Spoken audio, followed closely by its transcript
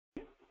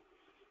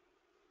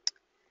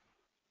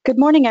Good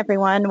morning,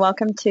 everyone.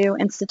 Welcome to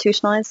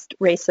Institutionalized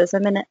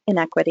Racism and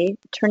Inequity,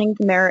 Turning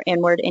the Mirror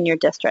Inward in Your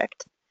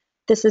District.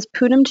 This is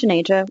Poonam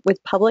Juneja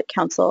with Public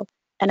Counsel,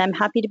 and I'm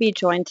happy to be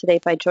joined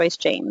today by Joyce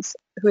James,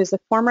 who is the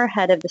former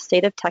head of the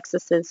state of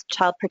Texas's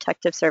Child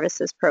Protective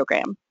Services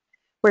program,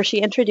 where she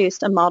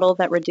introduced a model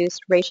that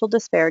reduced racial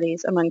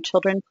disparities among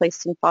children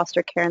placed in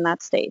foster care in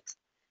that state,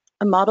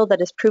 a model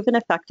that has proven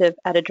effective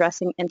at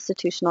addressing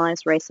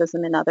institutionalized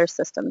racism in other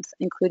systems,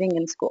 including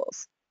in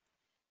schools.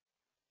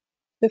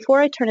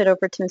 Before I turn it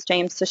over to Ms.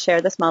 James to share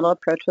this model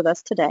approach with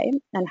us today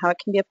and how it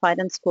can be applied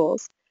in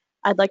schools,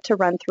 I'd like to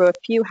run through a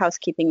few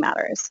housekeeping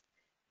matters.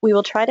 We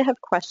will try to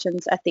have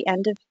questions at the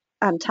end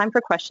of time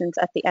for questions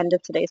at the end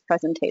of today's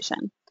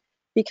presentation.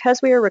 Because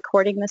we are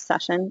recording this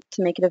session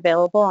to make it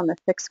available on the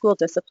Fixed School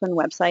Discipline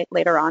website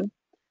later on,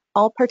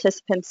 all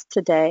participants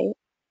today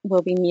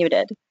will be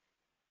muted.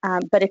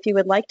 But if you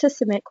would like to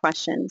submit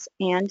questions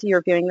and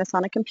you're viewing this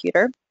on a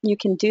computer, you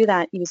can do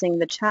that using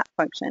the chat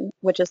function,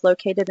 which is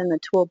located in the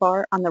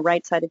toolbar on the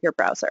right side of your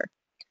browser.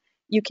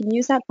 You can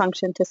use that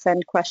function to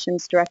send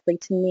questions directly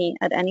to me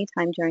at any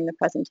time during the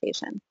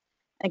presentation.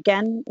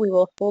 Again, we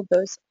will hold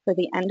those for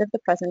the end of the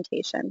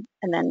presentation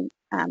and then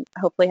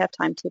hopefully have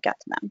time to get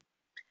to them.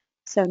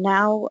 So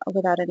now,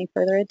 without any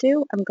further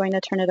ado, I'm going to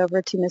turn it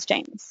over to Ms.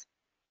 James.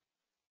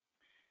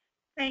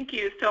 Thank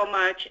you so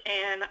much,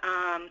 and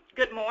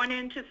good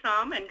morning to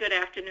some and good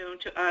afternoon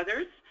to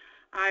others.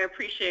 I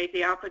appreciate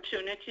the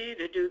opportunity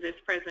to do this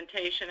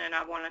presentation, and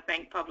I want to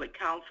thank Public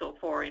Counsel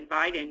for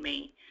inviting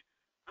me.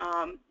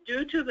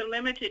 Due to the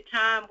limited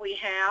time we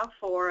have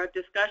for a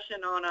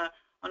discussion on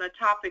a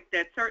topic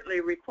that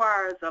certainly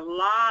requires a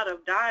lot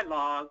of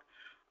dialogue,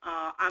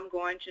 I'm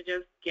going to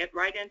just get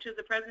right into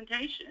the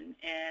presentation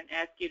and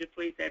ask you to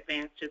please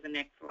advance to the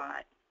next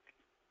slide.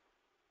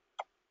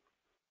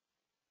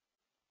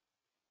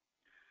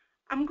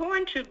 I'm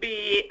going to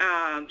be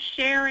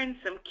sharing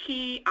some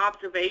key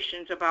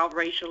observations about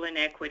racial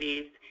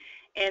inequities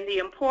and the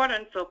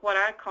importance of what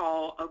I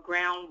call a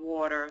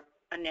groundwater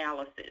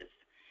analysis.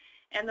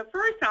 And the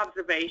first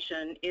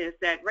observation is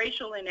that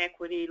racial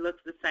inequity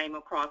looks the same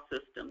across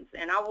systems,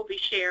 and I will be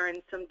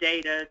sharing some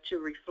data to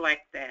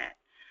reflect that.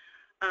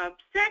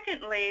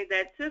 Secondly,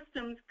 that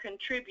systems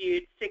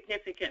contribute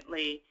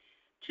significantly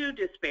to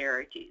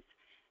disparities.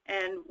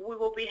 And we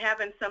will be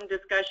having some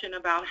discussion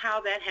about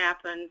how that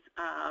happens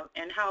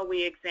and how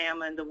we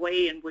examine the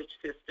way in which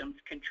systems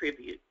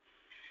contribute.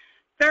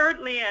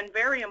 Thirdly, and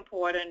very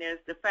important, is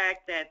the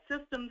fact that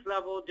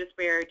systems-level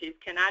disparities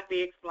cannot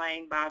be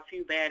explained by a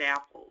few bad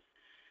apples.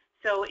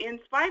 So in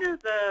spite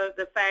of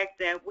the fact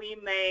that we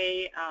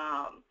may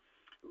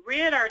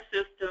rid our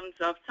systems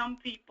of some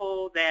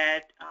people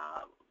that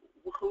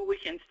who we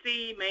can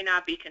see may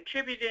not be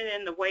contributing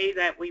in the way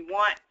that we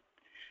want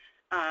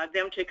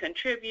them to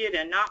contribute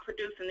and not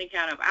producing the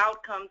kind of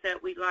outcomes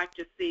that we'd like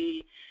to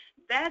see,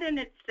 that in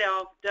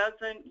itself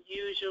doesn't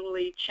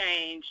usually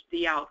change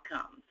the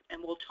outcomes, and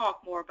we'll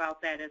talk more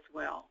about that as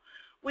well.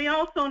 We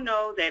also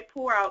know that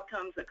poor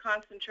outcomes are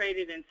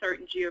concentrated in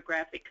certain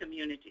geographic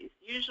communities,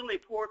 usually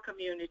poor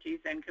communities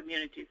and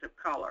communities of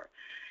color.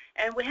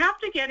 And we have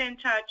to get in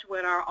touch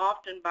with our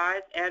often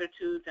biased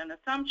attitudes and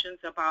assumptions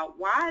about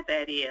why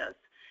that is.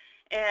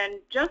 And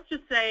just to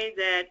say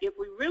that if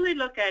we really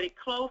look at it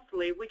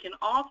closely, we can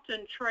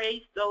often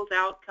trace those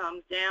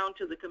outcomes down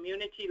to the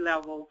community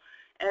level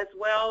as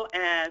well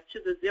as to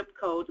the zip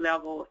code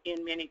level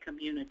in many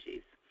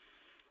communities.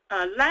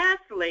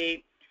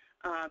 Lastly,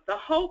 the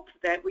hope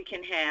that we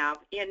can have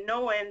in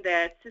knowing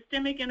that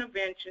systemic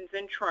interventions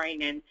and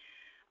training,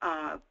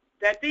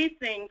 that these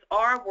things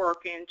are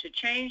working to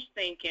change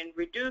thinking,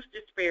 reduce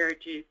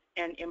disparities,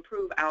 and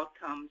improve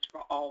outcomes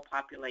for all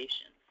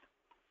populations.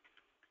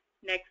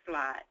 Next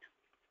slide.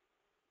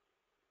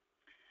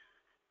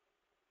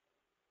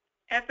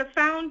 At the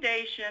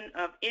foundation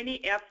of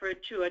any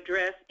effort to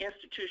address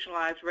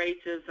institutionalized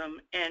racism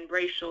and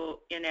racial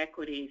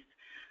inequities,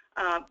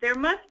 there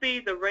must be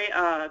the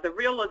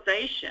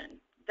realization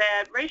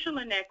that racial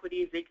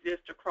inequities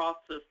exist across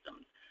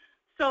systems.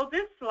 So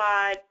this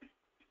slide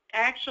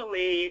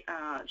actually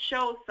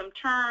shows some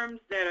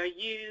terms that are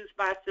used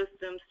by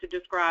systems to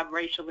describe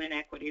racial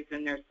inequities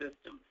in their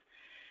systems.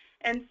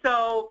 And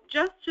so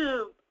just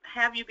to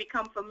have you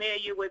become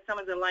familiar with some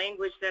of the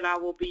language that I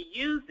will be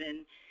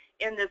using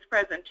in this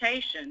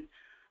presentation,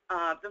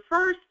 the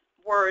first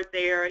word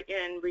there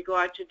in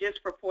regard to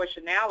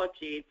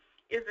disproportionality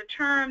is a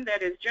term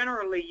that is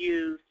generally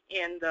used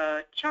in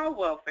the child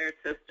welfare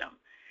system.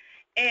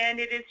 And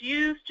it is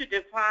used to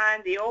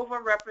define the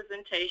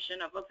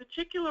overrepresentation of a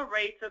particular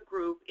race or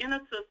group in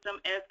a system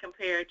as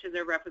compared to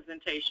their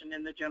representation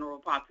in the general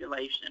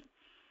population.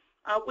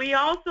 We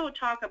also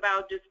talk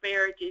about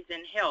disparities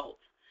in health.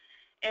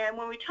 And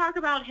when we talk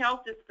about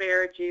health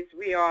disparities,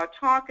 we are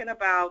talking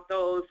about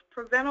those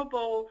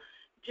preventable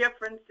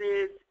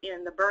differences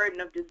in the burden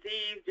of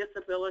disease,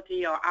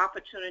 disability, or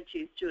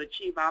opportunities to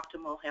achieve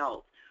optimal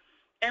health.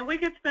 And we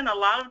could spend a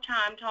lot of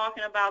time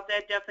talking about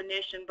that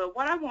definition, but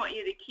what I want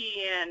you to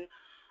key in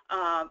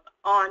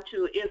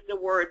onto is the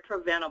word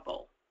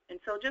preventable. And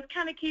so just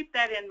kind of keep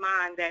that in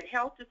mind, that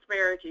health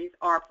disparities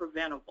are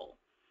preventable.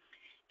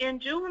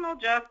 In juvenile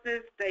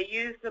justice, they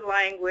use the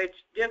language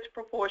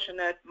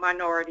disproportionate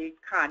minority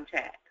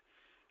contact.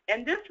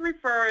 And this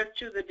refers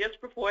to the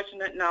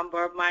disproportionate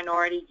number of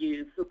minority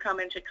youth who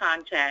come into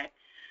contact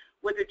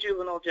with the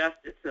juvenile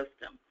justice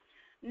system.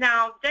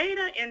 Now,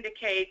 data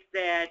indicates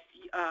that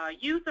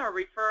youth are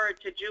referred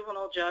to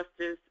juvenile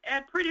justice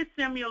at pretty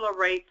similar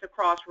rates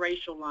across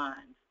racial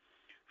lines.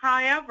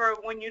 However,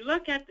 when you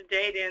look at the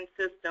data in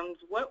systems,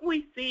 what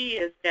we see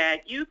is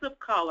that youth of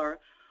color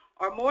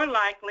are more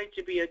likely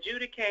to be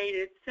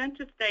adjudicated, sent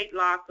to state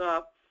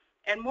lockup,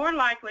 and more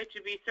likely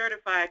to be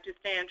certified to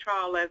stand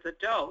trial as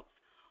adults,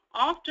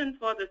 often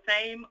for the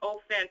same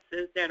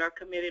offenses that are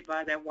committed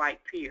by their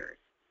white peers.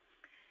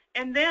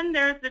 And then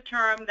there's the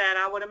term that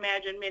I would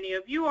imagine many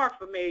of you are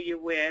familiar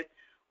with,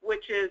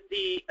 which is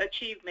the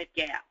achievement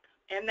gap.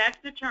 And that's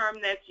the term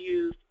that's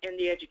used in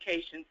the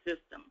education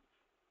system.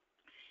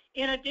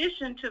 In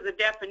addition to the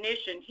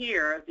definition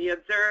here, the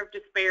observed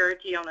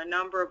disparity on a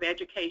number of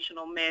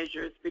educational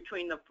measures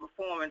between the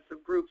performance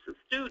of groups of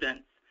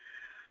students,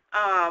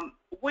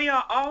 we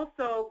are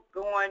also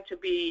going to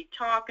be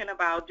talking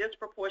about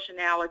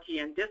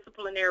disproportionality and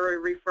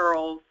disciplinary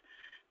referrals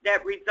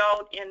that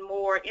result in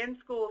more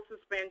in-school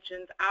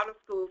suspensions,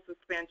 out-of-school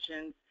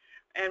suspensions,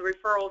 and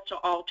referrals to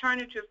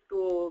alternative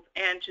schools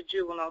and to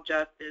juvenile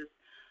justice,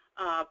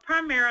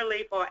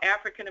 primarily for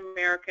African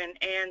American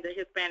and the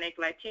Hispanic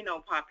Latino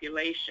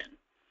population.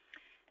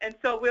 And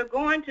so we're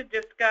going to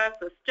discuss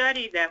a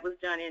study that was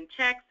done in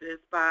Texas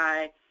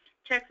by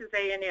Texas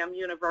A&M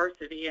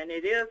University, and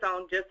it is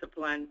on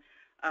discipline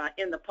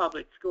in the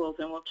public schools,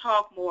 and we'll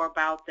talk more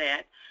about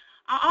that.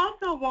 I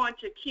also want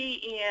to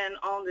key in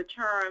on the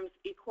terms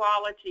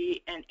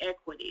equality and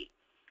equity,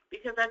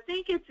 because I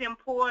think it's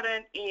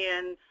important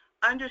in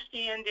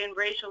understanding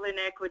racial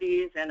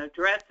inequities and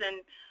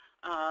addressing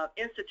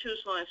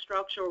institutional and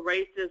structural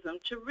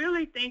racism to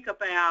really think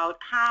about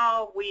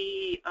how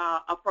we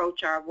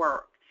approach our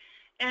work.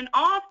 And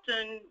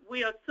often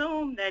we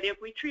assume that if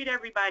we treat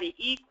everybody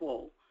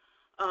equal,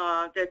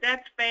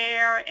 that's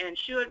fair and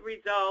should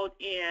result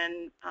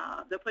in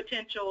the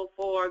potential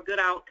for good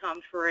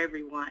outcomes for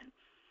everyone.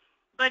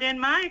 But in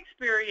my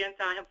experience,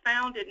 I have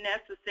found it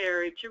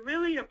necessary to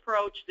really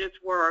approach this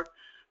work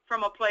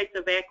from a place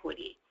of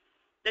equity.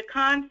 The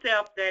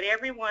concept that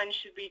everyone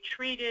should be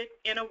treated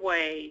in a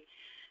way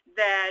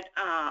that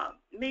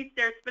meets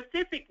their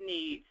specific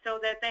needs so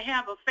that they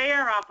have a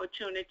fair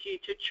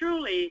opportunity to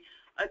truly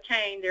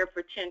attain their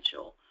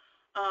potential.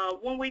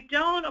 When we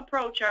don't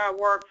approach our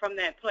work from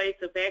that place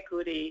of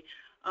equity,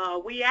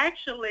 we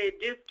actually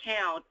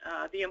discount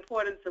the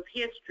importance of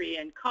history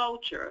and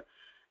culture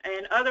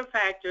and other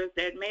factors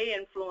that may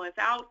influence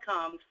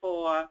outcomes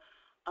for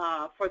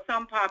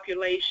some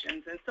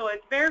populations. And so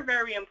it's very,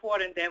 very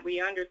important that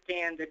we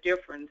understand the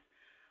difference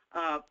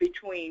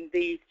between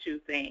these two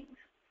things.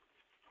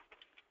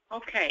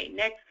 Okay,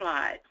 next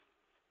slide.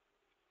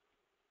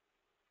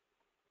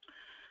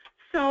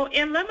 So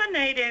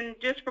eliminating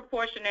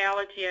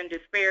disproportionality and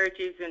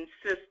disparities in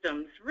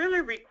systems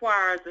really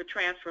requires a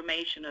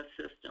transformation of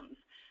systems.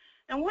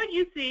 And what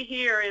you see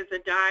here is a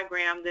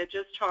diagram that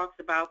just talks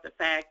about the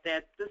fact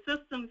that the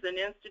systems and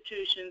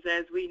institutions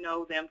as we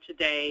know them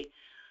today,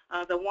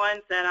 the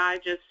ones that I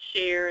just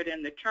shared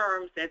and the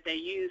terms that they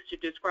use to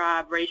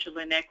describe racial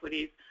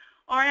inequities,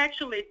 are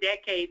actually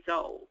decades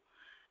old.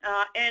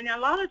 And a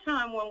lot of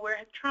time when we're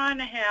trying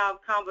to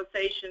have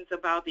conversations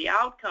about the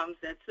outcomes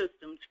that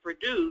systems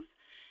produce,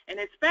 and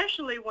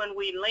especially when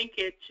we link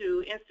it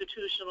to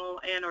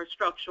institutional and or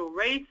structural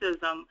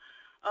racism,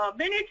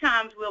 many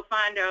times we'll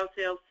find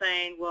ourselves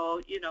saying, well,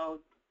 you know,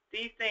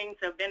 these things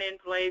have been in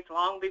place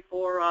long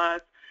before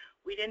us.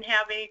 We didn't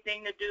have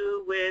anything to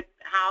do with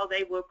how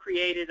they were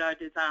created or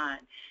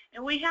designed.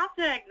 And we have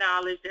to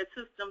acknowledge that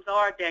systems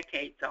are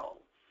decades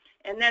old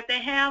and that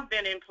they have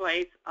been in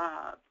place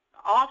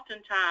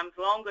oftentimes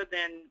longer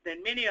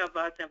than many of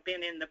us have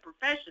been in the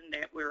profession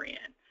that we're in.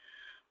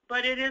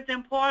 But it is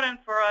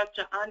important for us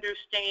to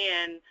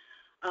understand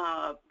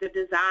the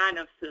design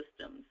of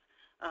systems,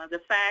 the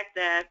fact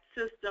that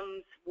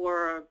systems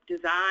were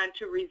designed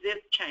to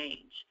resist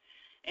change,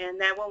 and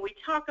that when we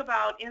talk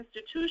about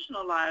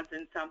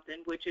institutionalizing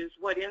something, which is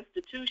what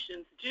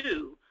institutions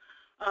do,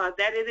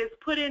 that it is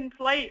put in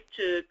place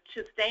to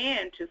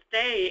stand, to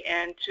stay,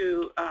 and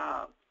to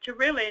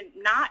really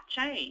not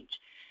change.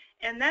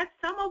 And that's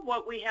some of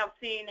what we have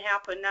seen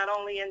happen not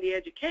only in the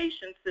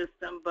education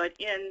system, but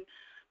in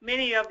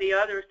many of the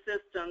other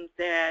systems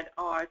that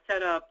are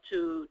set up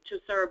to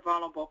serve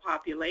vulnerable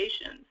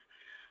populations.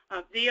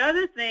 The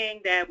other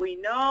thing that we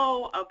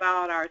know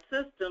about our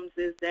systems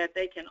is that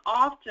they can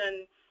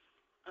often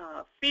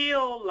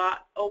feel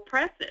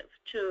oppressive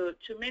to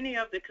many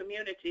of the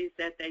communities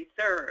that they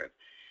serve.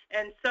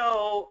 And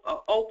so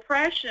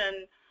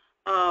oppression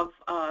of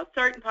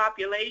certain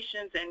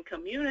populations and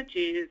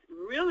communities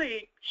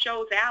really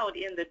shows out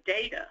in the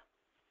data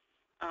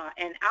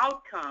and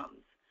outcomes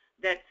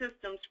that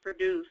systems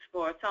produce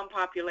for some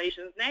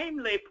populations,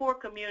 namely poor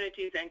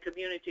communities and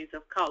communities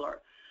of color.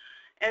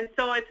 And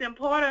so it's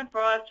important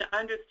for us to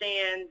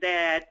understand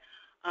that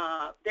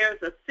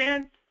there's a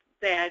sense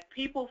that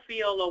people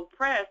feel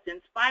oppressed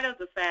in spite of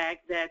the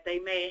fact that they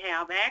may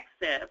have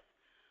access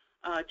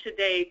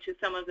today to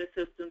some of the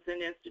systems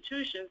and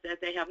institutions that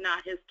they have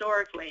not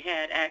historically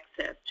had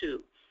access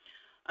to.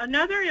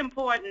 Another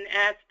important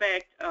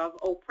aspect of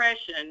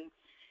oppression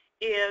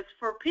is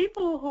for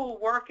people who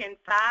work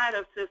inside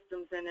of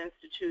systems and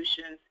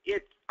institutions,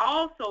 it's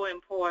also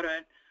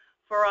important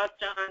for us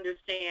to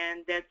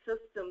understand that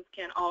systems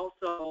can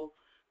also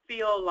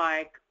feel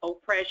like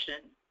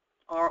oppression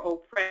or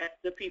oppress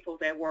the people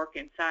that work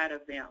inside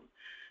of them.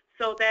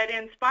 So that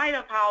in spite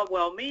of how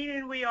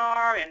well-meaning we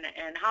are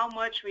and how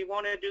much we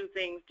want to do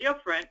things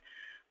different,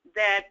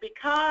 that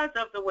because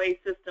of the way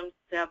systems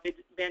have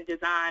been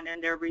designed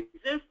and their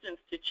resistance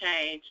to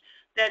change,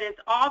 that it's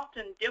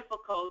often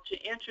difficult to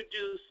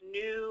introduce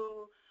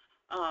new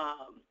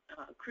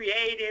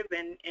creative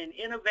and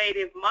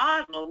innovative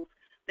models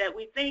that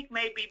we think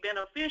may be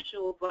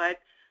beneficial, but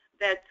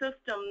that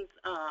systems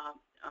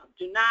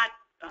do not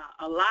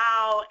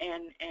allow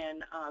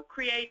and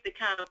create the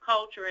kind of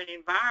culture and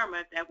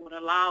environment that would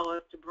allow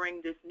us to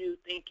bring this new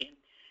thinking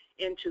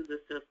into the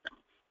system.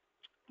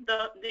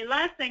 The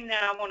last thing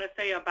that I want to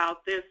say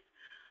about this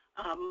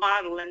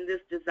model and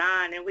this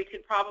design, and we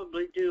could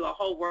probably do a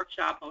whole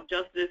workshop on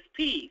just this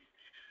piece,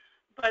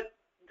 but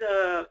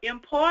the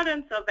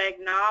importance of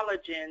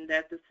acknowledging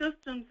that the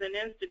systems and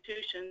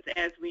institutions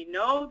as we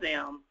know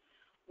them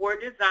were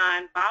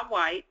designed by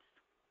whites,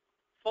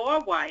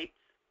 for whites,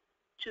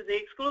 to the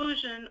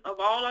exclusion of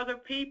all other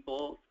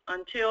people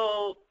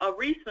until a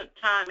recent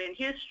time in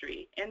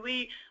history. And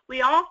we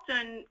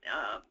often,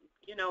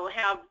 you know,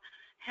 have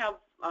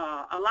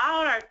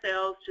allowed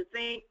ourselves to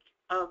think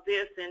of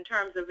this in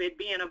terms of it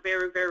being a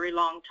very, very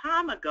long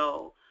time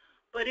ago.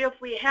 But if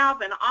we have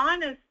an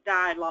honest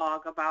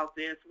dialogue about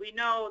this, we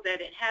know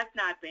that it has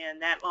not been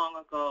that long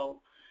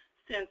ago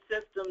since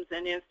systems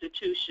and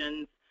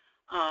institutions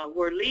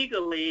were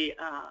legally,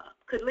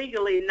 could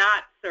legally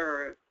not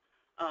serve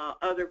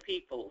other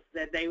peoples,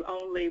 that they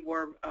only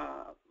were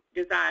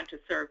designed to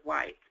serve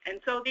whites.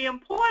 And so the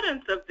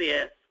importance of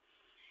this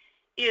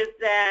is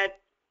that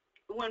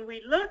when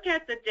we look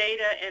at the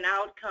data and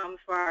outcomes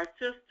for our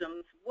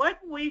systems, what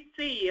we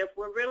see, if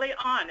we're really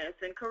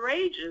honest and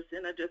courageous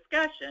in a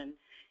discussion,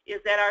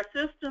 is that our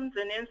systems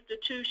and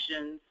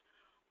institutions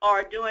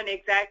are doing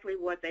exactly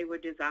what they were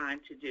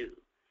designed to do.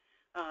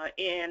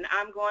 And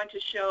I'm going to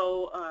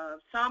show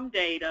some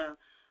data,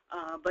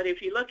 but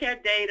if you look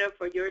at data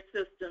for your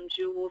systems,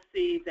 you will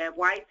see that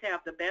whites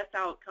have the best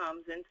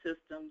outcomes in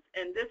systems.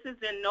 And this is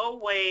in no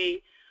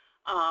way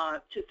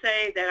to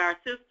say that our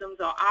systems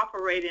are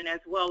operating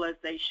as well as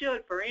they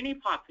should for any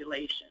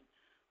population.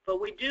 But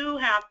we do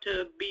have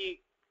to be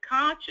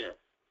conscious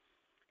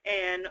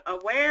and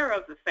aware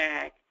of the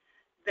fact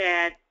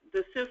that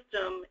the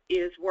system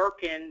is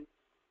working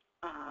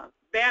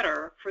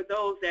better for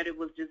those that it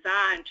was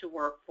designed to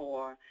work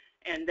for,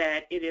 and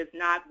that it is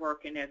not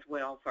working as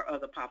well for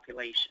other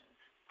populations.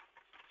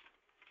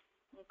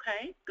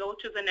 Okay, go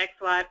to the next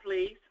slide,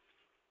 please.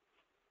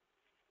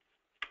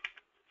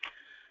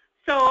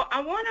 So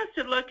I want us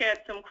to look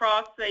at some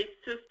cross-state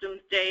systems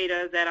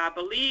data that I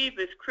believe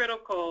is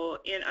critical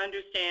in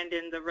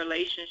understanding the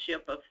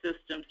relationship of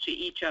systems to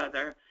each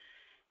other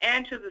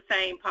and to the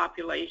same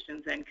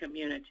populations and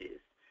communities.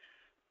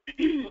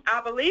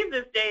 I believe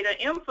this data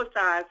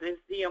emphasizes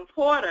the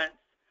importance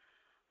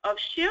of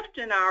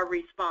shifting our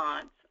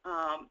response.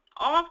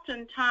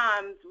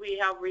 Oftentimes we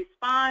have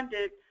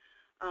responded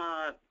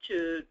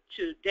to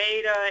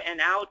data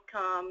and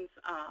outcomes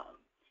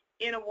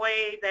in a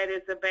way that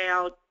is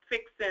about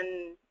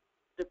fixing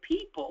the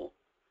people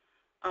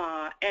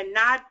and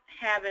not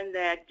having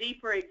that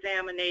deeper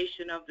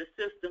examination of the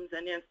systems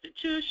and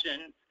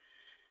institutions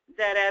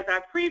that, as I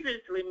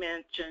previously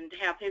mentioned,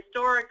 have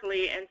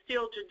historically and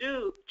still to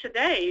do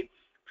today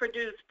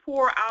produce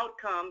poor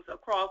outcomes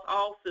across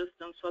all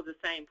systems for the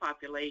same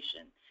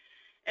population.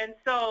 And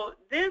so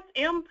this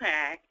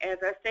impact, as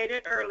I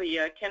stated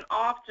earlier, can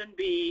often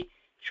be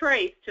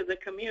traced to the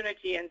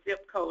community and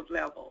zip code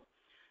level.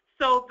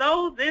 So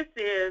though this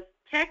is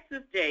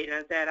Texas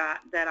data that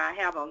I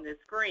have on this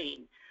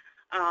screen,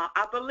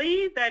 I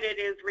believe that it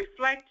is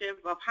reflective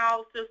of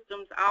how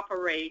systems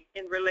operate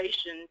in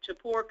relation to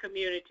poor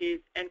communities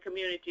and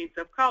communities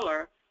of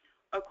color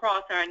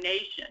across our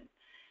nation.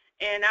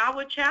 And I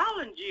would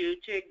challenge you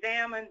to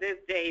examine this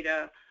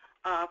data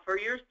for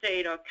your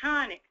state or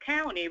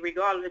county,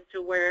 regardless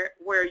to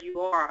where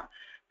you are.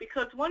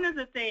 Because one of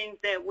the things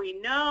that we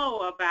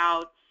know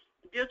about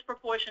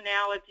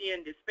disproportionality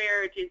and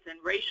disparities and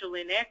racial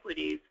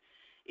inequities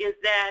is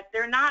that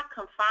they're not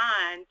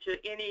confined to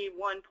any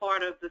one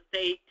part of the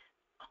state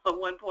or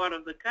one part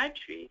of the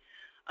country,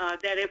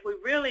 that if we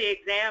really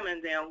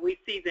examine them, we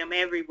see them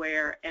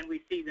everywhere and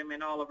we see them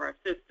in all of our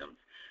systems.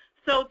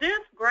 So this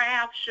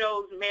graph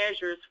shows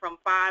measures from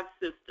 5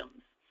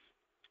 systems,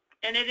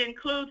 and it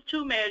includes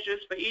 2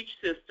 measures for each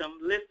system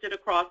listed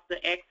across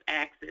the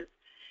x-axis.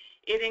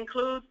 It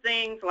includes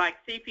things like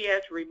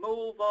CPS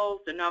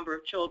removals, the number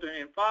of children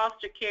in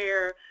foster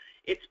care.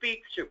 It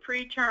speaks to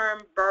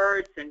preterm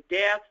births and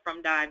deaths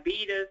from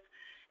diabetes.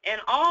 And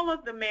all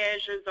of the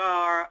measures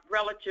are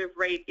relative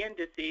rate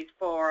indices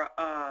for,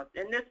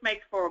 and this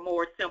makes for a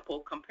more simple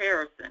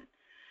comparison.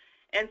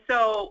 And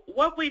so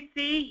what we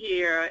see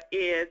here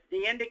is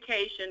the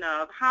indication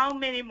of how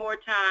many more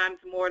times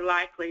more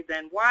likely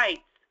than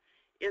whites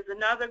is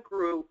another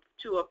group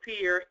to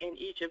appear in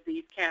each of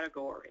these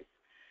categories.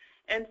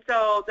 And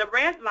so the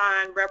red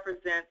line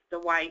represents the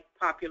white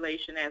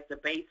population as the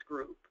base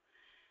group.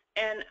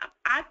 And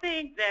I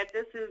think that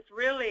this is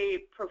really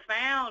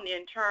profound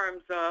in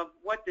terms of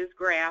what this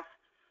graph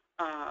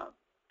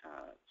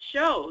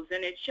shows.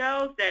 And it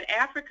shows that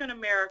African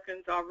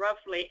Americans are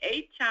roughly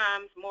 8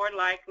 times more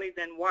likely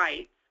than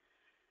whites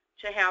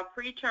to have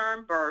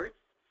preterm births,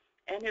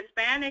 and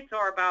Hispanics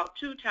are about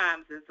 2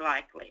 times as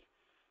likely.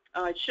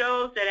 It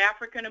shows that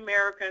African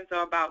Americans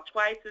are about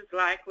twice as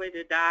likely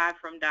to die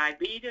from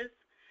diabetes.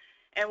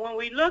 And when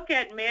we look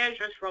at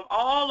measures from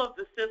all of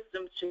the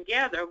systems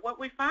together, what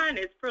we find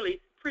is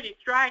pretty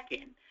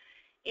striking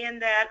in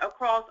that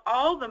across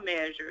all the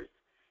measures,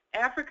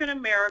 African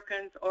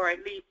Americans are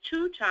at least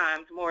 2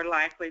 times more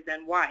likely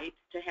than whites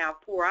to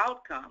have poor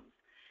outcomes,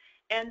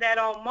 and that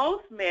on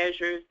most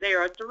measures they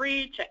are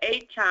 3 to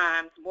 8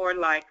 times more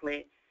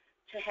likely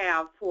to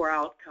have poor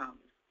outcomes.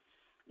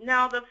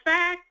 Now, the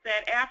fact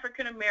that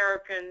African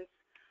Americans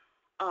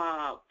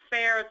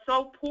fare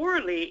so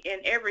poorly in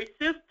every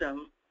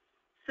system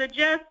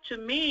suggests to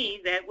me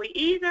that we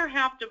either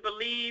have to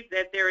believe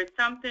that there is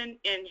something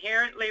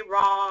inherently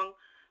wrong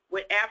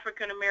with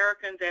African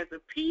Americans as a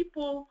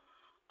people,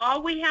 or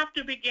we have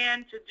to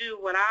begin to do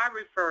what I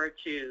refer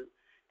to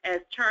as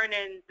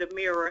turning the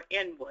mirror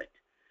inward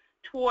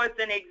towards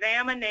an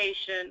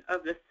examination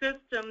of the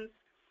systems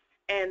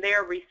and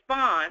their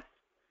response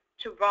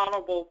to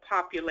vulnerable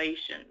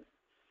populations.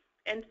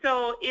 And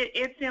so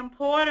it's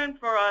important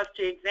for us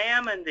to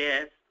examine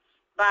this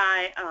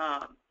by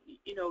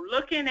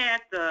looking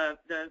at the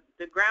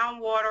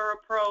groundwater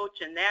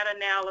approach and that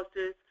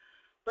analysis,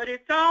 but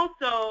it's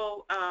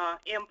also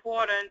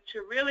important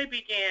to really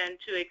begin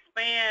to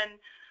expand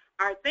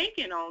our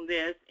thinking on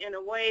this in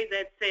a way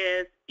that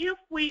says, if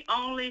we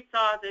only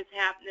saw this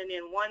happening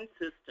in one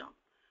system,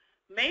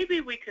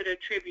 maybe we could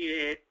attribute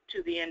it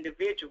to the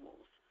individuals.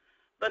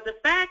 But the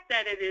fact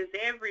that it is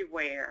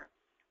everywhere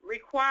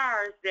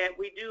requires that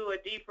we do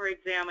a deeper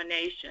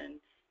examination,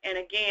 and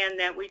again,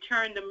 that we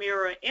turn the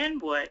mirror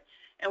inward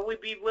and we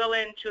be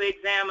willing to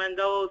examine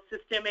those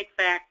systemic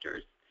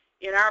factors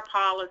in our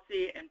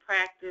policy and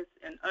practice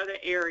and other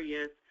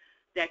areas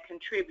that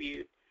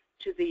contribute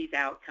to these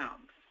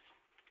outcomes.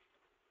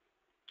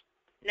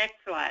 Next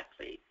slide,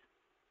 please.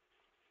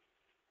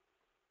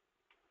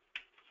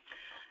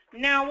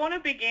 Now I want to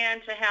begin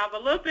to have a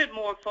little bit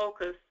more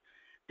focused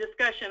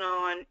discussion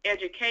on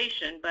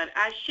education, but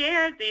I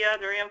shared the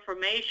other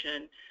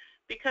information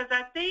because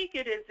I think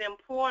it is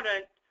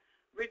important,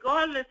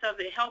 regardless of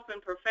the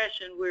helping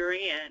profession we're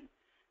in,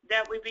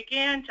 that we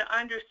begin to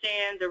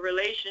understand the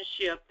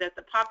relationship that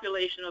the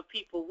population of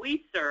people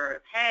we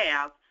serve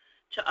have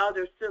to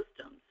other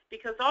systems.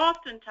 Because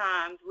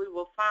oftentimes we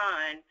will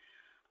find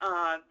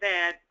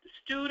that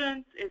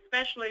students,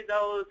 especially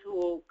those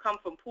who come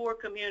from poor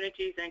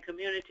communities and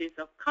communities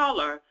of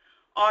color,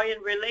 are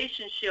in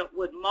relationship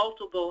with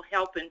multiple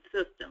helping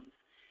systems.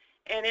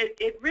 And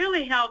it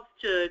really helps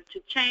to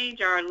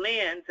change our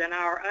lens and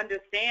our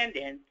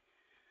understanding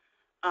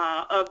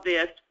of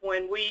this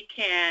when we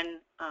can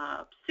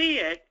see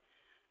it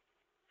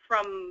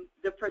from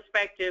the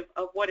perspective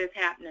of what is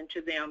happening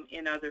to them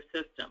in other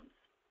systems.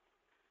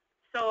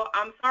 So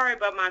I'm sorry,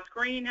 but my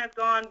screen has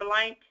gone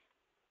blank.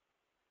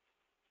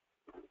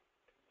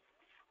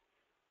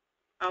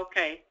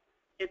 Okay,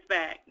 it's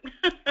back.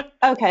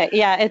 Okay,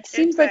 yeah, it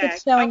seems like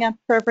it's showing up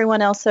for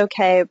everyone else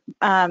okay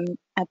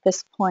at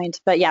this point,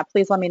 but yeah,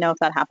 please let me know if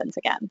that happens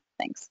again.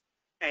 Thanks.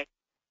 Okay,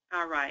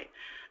 all right.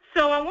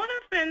 So I want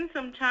to spend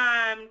some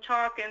time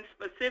talking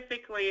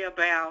specifically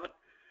about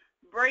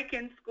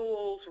breaking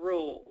schools'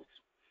 rules.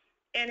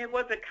 And it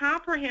was a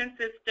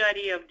comprehensive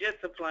study of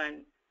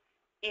discipline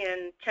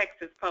in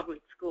Texas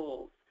public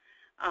schools.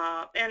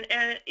 And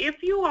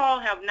if you all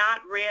have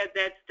not read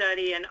that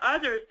study and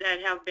others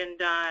that have been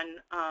done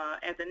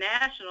at the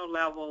national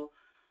level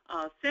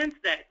since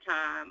that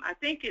time, I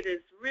think it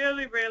is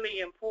really, really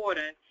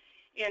important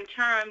in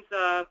terms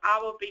of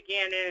our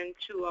beginning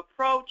to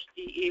approach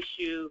the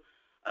issue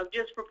of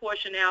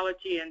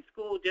disproportionality in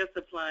school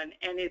discipline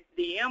and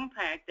the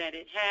impact that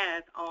it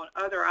has on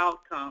other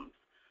outcomes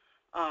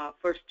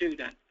for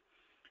students.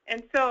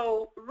 And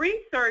so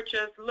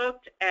researchers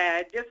looked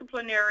at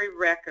disciplinary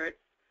records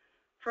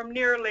from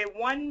nearly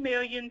 1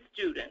 million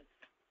students.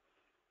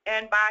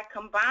 And by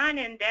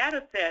combining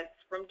data sets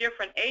from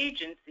different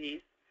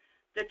agencies,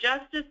 the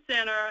Justice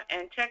Center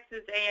and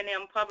Texas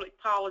A&M Public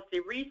Policy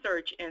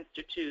Research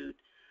Institute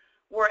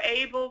were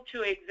able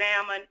to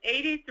examine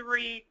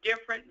 83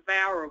 different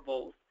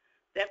variables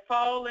that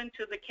fall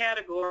into the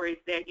categories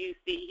that you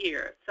see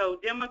here. So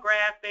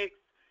demographics,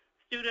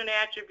 student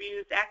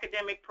attributes,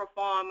 academic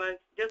performance,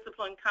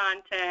 discipline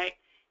contact,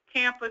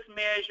 campus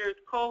measures,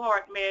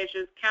 cohort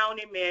measures,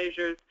 county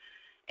measures,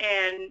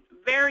 and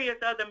various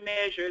other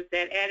measures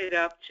that added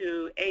up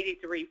to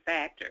 83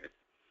 factors.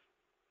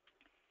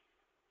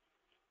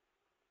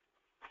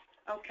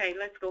 Okay,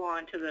 let's go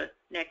on to the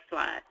next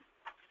slide.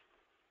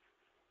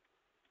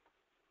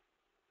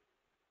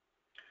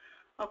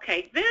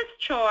 Okay, this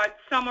chart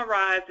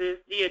summarizes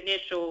the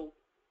initial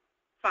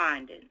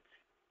findings.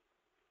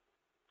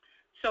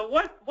 So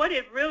what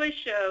it really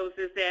shows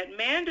is that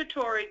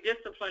mandatory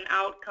discipline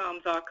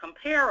outcomes are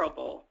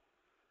comparable,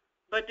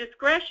 but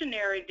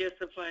discretionary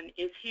discipline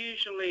is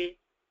hugely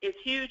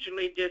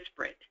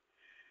disparate.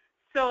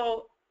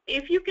 So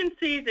if you can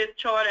see this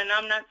chart, and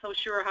I'm not so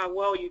sure how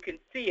well you can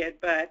see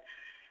it, but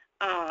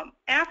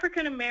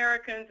African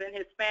Americans and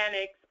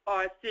Hispanics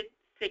are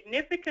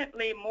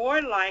significantly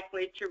more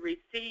likely to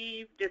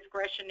receive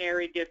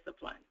discretionary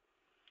discipline.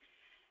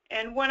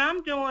 And when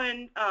I'm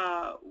doing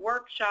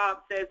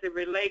workshops as it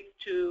relates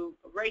to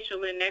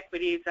racial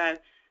inequities, I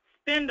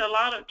spend a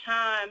lot of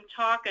time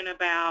talking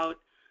about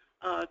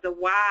the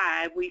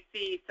why we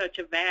see such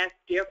a vast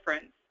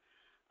difference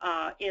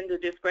in the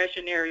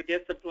discretionary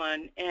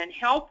discipline, and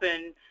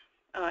helping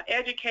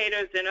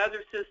educators and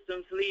other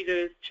systems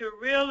leaders to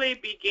really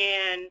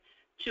begin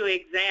to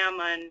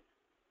examine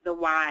the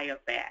why of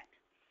that.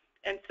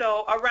 And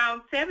so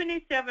around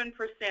 77%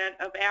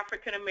 of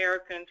African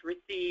Americans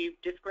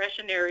receive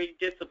discretionary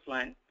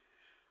discipline,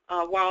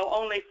 while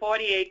only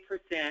 48%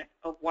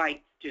 of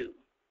whites do.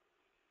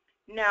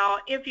 Now,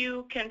 if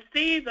you can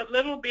see the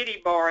little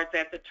bitty bars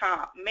at the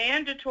top,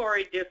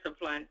 mandatory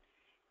discipline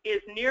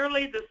is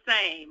nearly the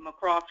same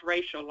across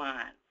racial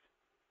lines.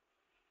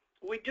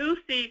 We do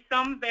see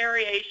some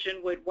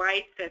variation with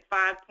whites at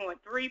 5.3%,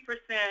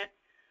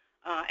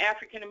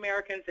 African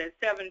Americans at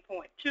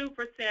 7.2%,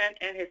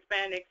 and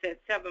Hispanics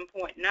at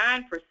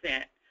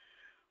 7.9%.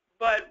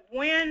 But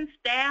when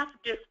staff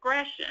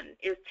discretion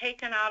is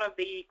taken out of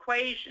the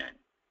equation,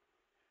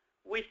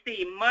 we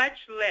see much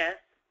less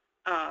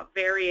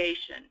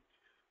variation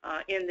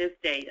in this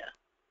data.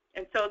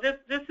 And so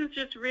this is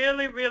just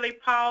really, really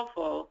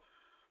powerful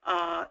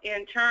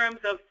in terms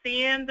of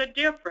seeing the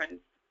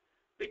difference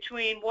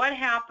between what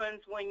happens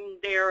when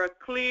there are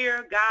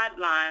clear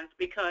guidelines,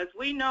 because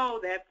we know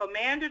that for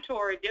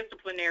mandatory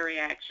disciplinary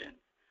actions,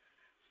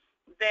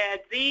 that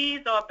these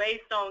are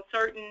based on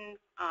certain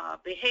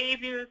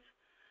behaviors,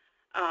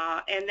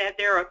 and that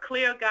there are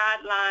clear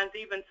guidelines,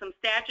 even some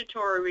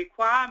statutory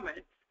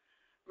requirements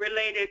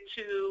related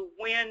to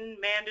when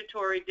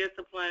mandatory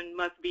discipline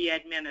must be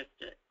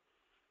administered.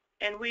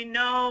 And we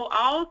know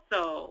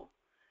also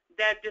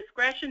that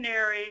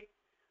discretionary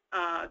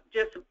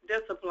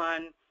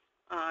discipline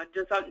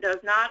does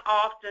not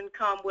often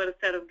come with a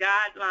set of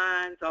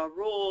guidelines or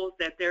rules,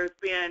 that there's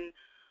been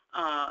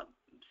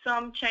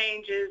some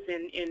changes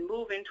in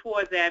moving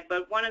towards that.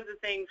 But one of the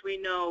things we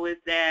know is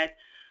that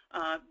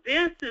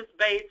this is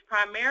based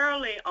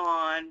primarily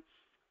on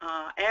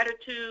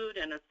attitude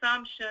and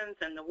assumptions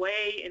and the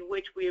way in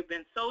which we have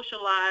been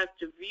socialized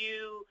to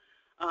view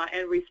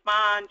and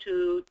respond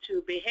to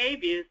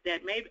behaviors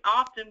that may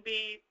often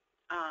be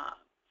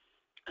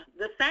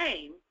the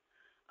same,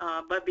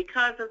 but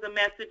because of the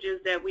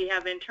messages that we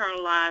have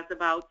internalized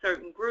about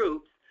certain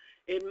groups,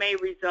 it may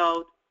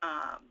result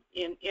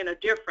in a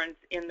difference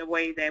in the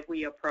way that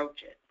we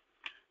approach it.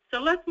 So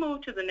let's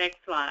move to the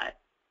next slide.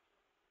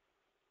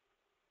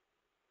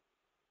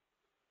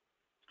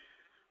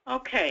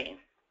 Okay,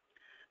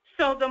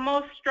 so the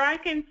most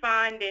striking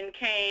finding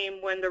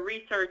came when the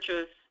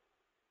researchers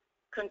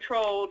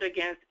controlled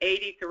against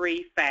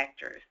 83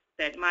 factors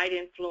that might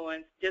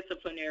influence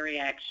disciplinary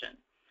action.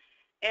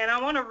 And I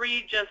want to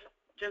read just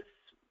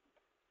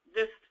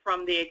this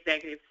from the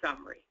executive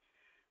summary.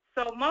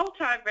 So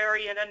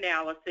multivariate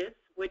analysis,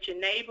 which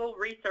enabled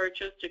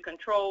researchers to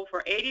control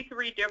for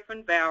 83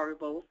 different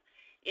variables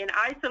in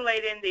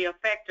isolating the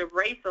effect of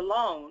race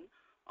alone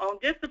on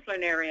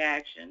disciplinary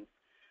actions,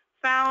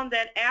 found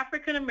that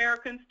African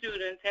American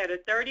students had a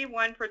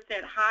 31%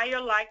 higher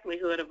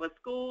likelihood of a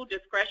school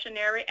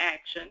discretionary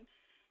action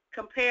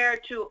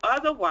compared to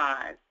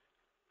otherwise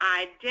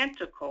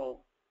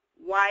identical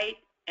white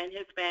and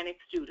Hispanic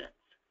students.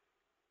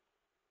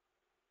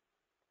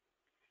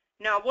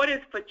 Now, what is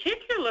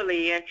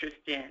particularly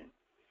interesting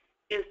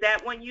is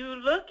that when you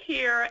look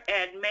here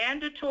at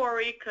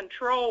mandatory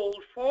controls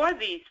for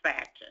these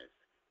factors,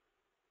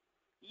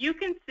 you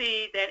can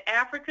see that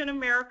African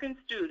American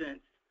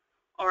students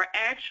are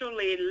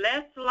actually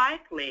less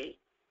likely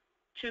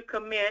to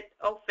commit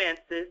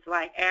offenses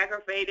like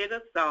aggravated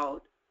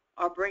assault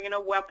or bringing a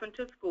weapon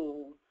to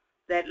school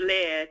that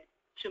led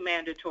to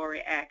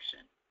mandatory action.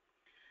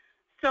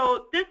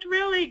 So this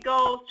really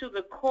goes to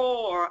the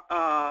core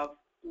of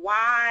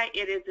why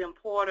it is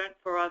important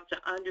for us to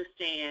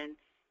understand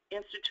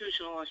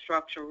institutional and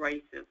structural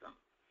racism.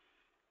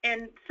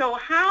 And so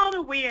how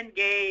do we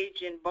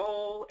engage in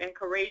bold and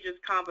courageous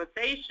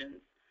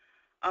conversations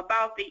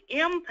about the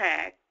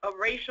impact of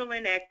racial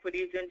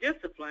inequities in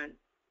discipline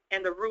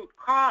and the root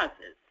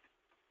causes?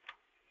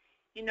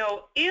 You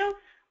know,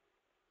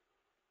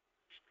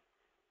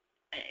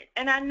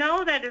 and I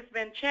know that it's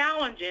been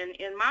challenging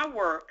in my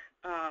work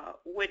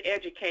with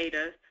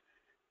educators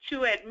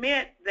to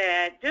admit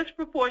that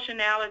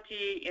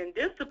disproportionality in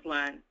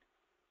discipline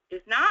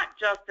is not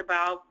just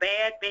about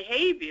bad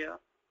behavior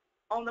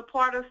on the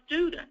part of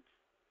students.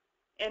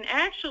 And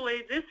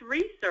actually, this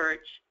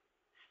research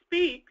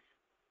speaks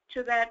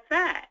to that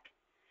fact.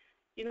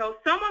 You know,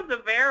 some of the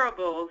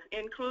variables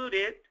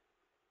included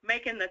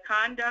making the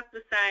conduct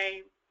the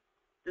same,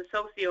 the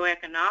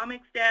socioeconomic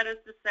status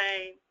the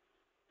same,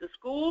 the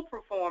school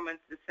performance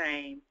the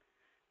same,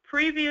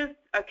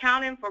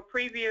 accounting for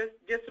previous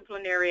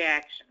disciplinary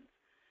actions.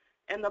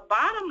 And the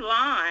bottom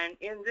line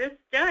in this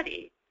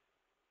study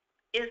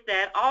is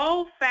that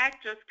all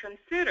factors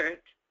considered,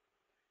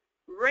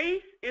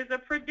 race is a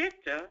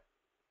predictor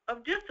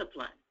of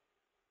discipline.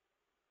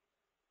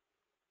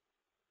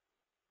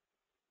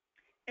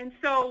 And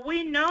so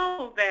we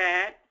know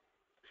that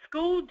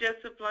school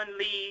discipline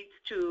leads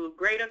to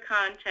greater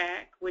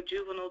contact with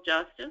juvenile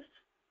justice.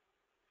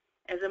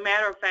 As a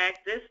matter of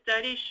fact, this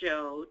study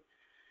showed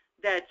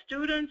that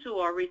students who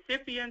are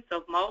recipients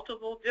of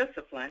multiple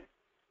discipline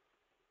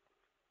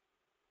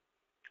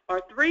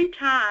are 3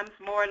 times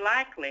more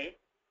likely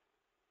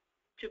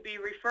to be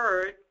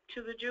referred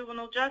to the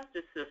juvenile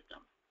justice system.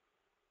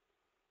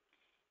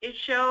 It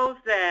shows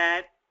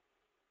that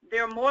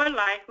they're more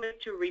likely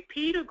to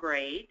repeat a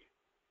grade.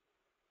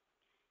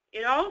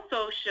 It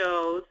also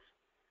shows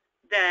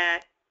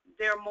that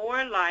they're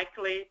more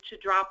likely to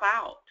drop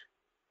out.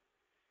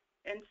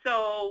 And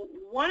so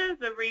one of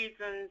the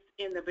reasons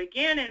in the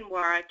beginning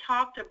where I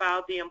talked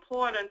about the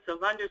importance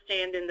of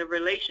understanding the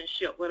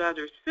relationship with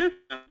other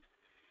systems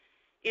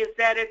is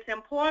that it's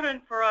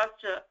important for us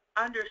to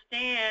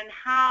understand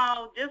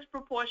how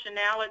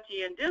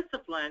disproportionality in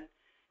discipline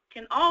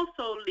can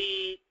also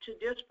lead to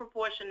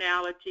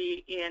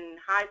disproportionality in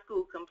high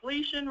school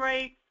completion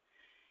rates.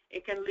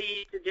 It can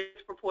lead to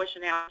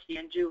disproportionality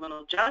in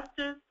juvenile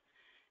justice.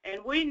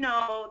 And we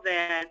know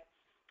that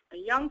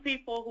young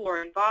people who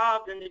are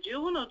involved in the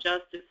juvenile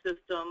justice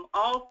system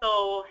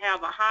also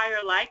have a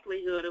higher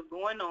likelihood of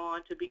going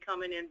on to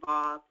becoming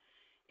involved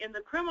in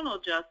the criminal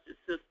justice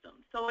system.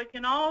 So it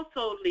can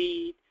also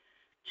lead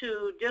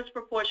to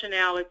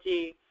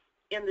disproportionality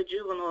in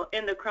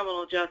the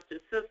criminal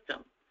justice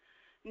system.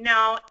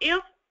 Now,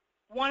 if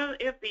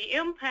the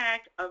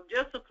impact of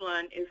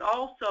discipline is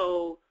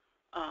also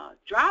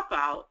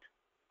dropout,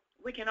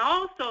 we can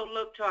also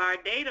look to our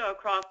data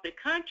across the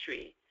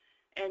country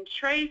and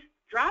trace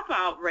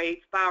dropout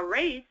rates by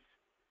race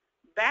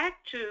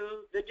back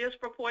to the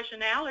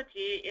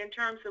disproportionality in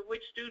terms of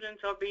which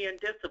students are being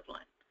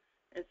disciplined.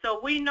 And so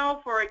we know,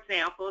 for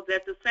example,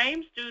 that the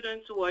same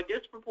students who are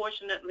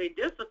disproportionately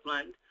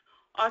disciplined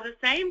are the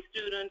same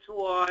students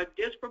who are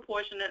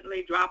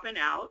disproportionately dropping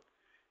out,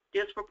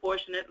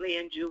 disproportionately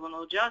in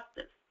juvenile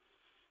justice.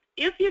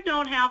 If you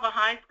don't have a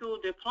high school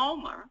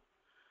diploma,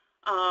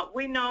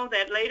 we know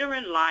that later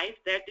in life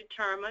that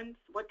determines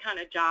what kind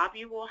of job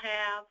you will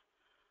have,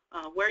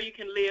 where you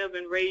can live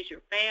and raise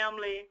your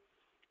family,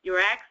 your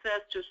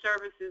access to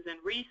services and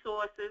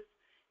resources,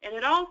 and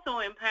it also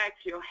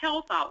impacts your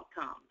health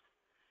outcomes.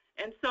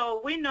 And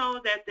so we know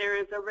that there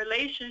is a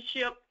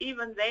relationship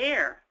even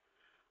there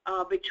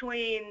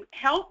between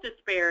health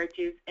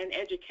disparities and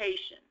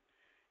education.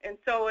 And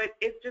so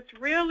it's just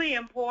really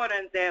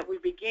important that we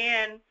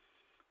begin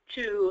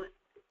to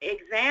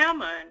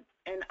examine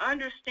and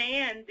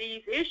understand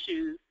these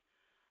issues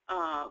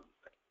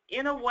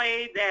in a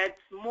way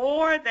that's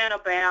more than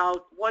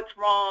about what's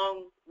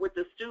wrong with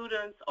the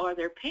students or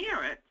their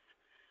parents,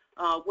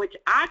 which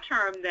I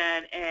term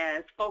that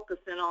as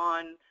focusing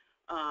on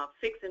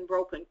fixing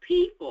broken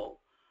people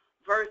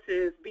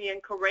versus being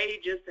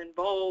courageous and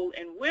bold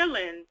and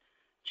willing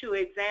to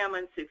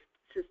examine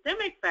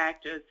systemic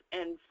factors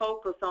and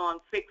focus on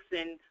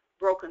fixing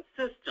broken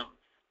systems.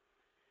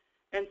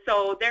 And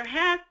so there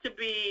has to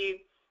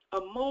be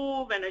a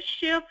move and a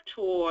shift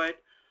toward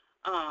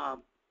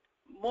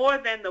more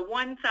than the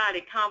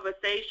one-sided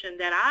conversation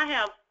that I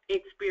have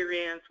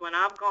experienced when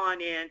I've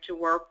gone in to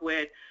work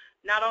with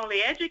not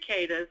only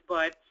educators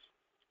but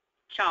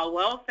child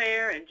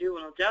welfare and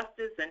juvenile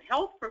justice and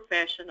health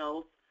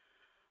professionals.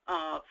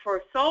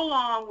 For so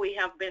long we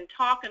have been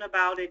talking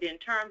about it in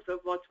terms of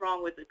what's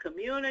wrong with the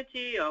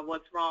community or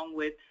what's wrong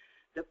with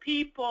the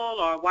people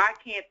or why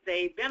can't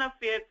they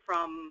benefit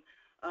from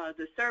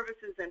the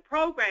services and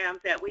programs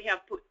that we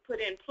have put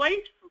in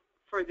place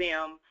for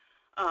them,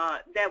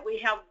 that we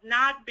have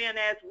not been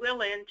as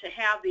willing to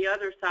have the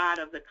other side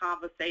of the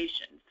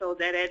conversation so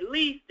that at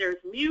least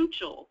there's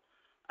mutual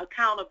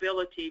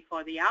accountability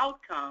for the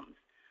outcomes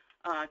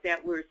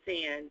that we're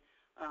seeing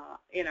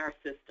in our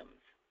systems.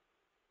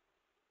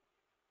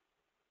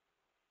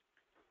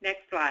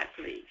 Next slide,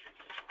 please.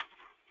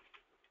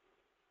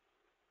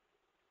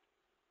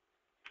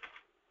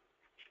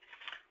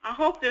 I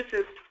hope this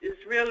is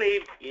really,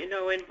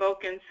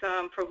 provoking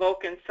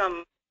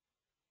some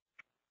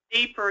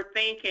deeper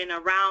thinking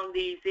around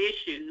these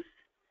issues.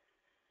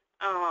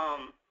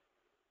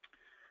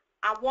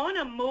 I want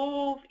to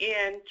move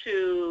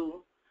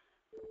into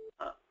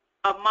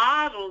a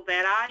model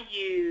that I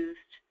used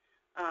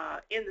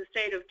in the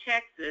state of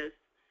Texas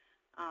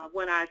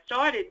when I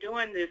started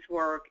doing this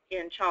work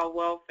in child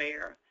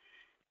welfare.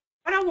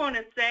 What I want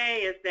to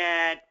say is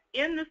that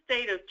in the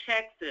state of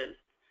Texas,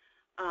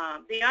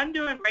 the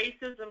Undoing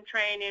Racism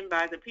training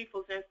by the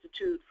People's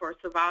Institute for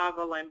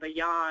Survival and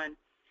Beyond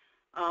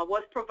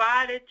was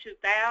provided to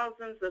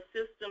thousands of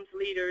systems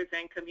leaders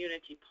and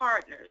community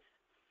partners.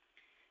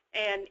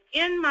 And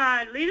in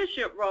my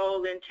leadership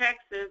role in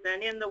Texas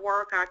and in the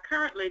work I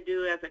currently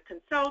do as a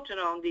consultant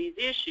on these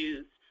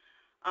issues,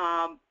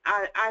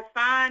 I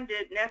find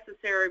it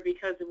necessary,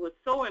 because it was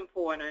so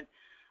important,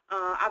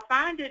 I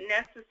find it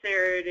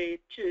necessary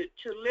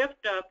to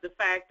lift up the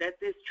fact that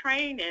this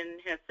training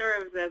has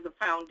served as a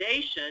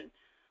foundation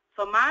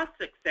for my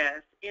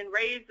success in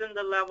raising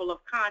the level of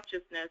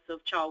consciousness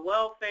of child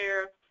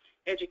welfare,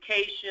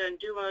 education,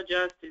 juvenile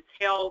justice,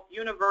 health,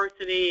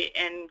 university,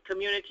 and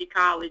community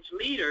college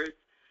leaders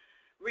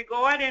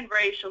regarding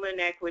racial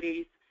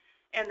inequities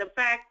and the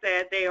fact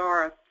that they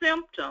are a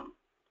symptom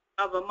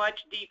of a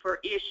much deeper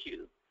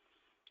issue.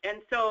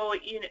 And so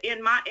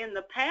in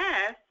the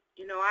past,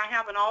 I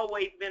haven't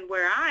always been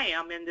where I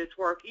am in this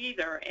work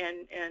either,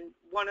 and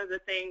one of the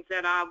things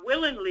that I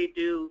willingly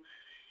do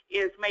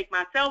is make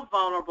myself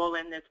vulnerable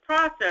in this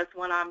process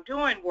when I'm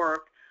doing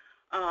work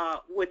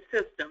with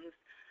systems,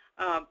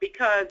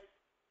 because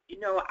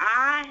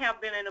I have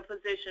been in a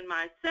position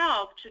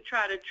myself to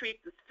try to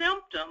treat the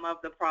symptom of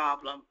the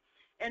problem,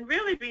 and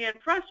really being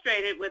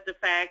frustrated with the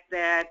fact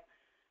that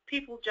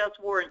people just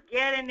weren't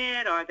getting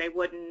it, or they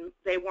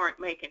weren't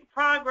making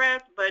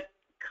progress. But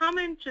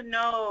coming to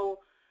know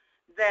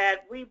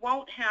that we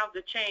won't have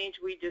the change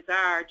we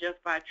desire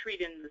just by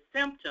treating the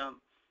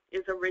symptom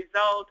is a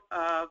result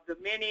of the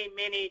many,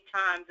 many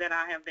times that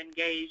I have been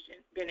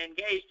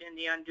engaged in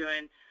the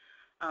Undoing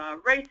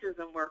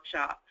Racism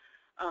workshop.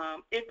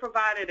 It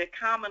provided a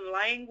common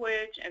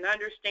language and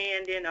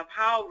understanding of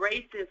how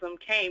racism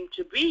came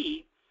to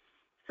be,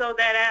 so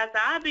that as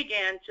I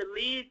began to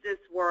lead this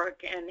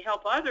work and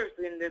help others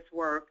in this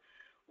work,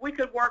 we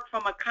could work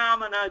from a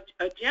common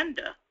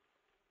agenda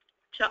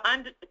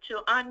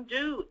to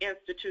undo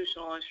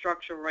institutional and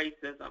structural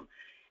racism.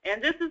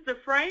 And this is the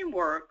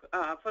framework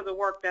for the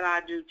work that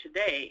I do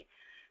today.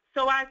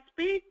 So I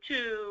speak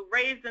to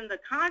raising the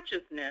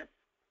consciousness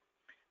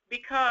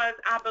because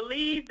I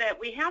believe that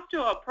we have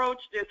to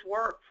approach this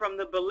work from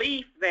the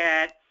belief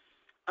that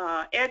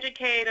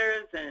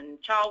educators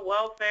and child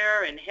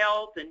welfare and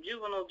health and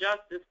juvenile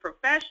justice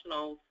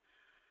professionals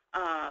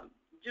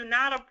do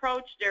not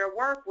approach their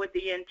work with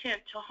the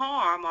intent to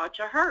harm or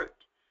to hurt.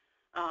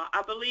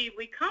 I believe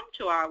we come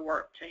to our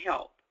work to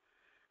help,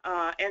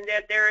 and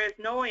that there is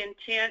no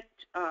intent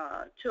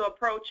to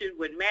approach it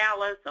with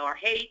malice or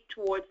hate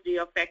towards the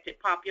affected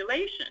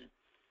population.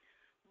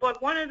 But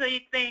one of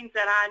the things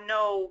that I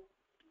know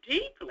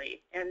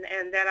deeply and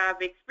that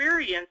I've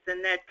experienced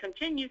and that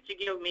continues to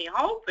give me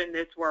hope in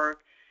this work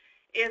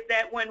is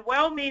that when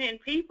well-meaning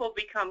people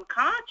become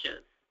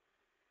conscious,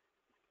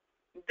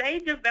 they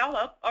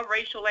develop a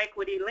racial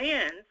equity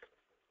lens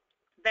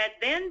that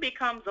then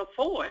becomes a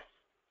force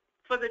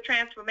for the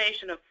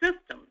transformation of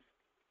systems.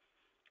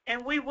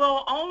 And we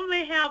will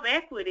only have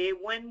equity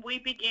when we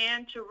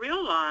begin to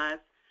realize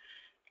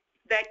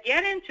that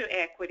getting to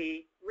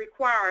equity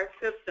requires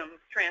systems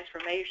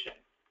transformation.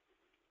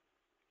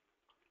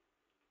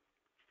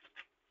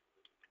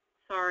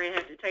 Sorry, I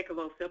had to take a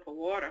little sip of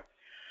water.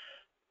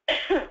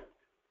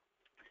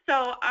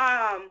 So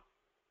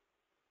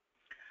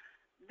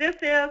this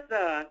is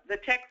the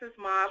Texas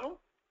model.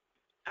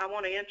 I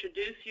want to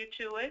introduce you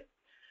to it.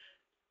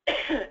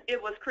 It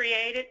was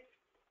created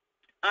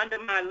under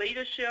my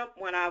leadership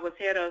when I was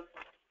head of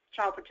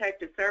Child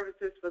Protective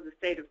Services for the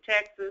state of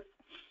Texas,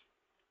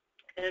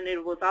 and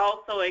it was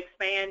also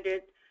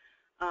expanded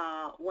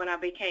when I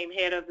became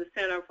head of the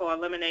Center for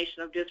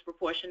Elimination of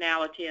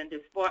Disproportionality and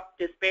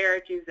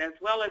Disparities, as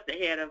well as the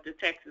head of the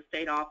Texas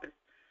State Office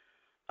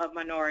of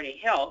Minority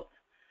Health.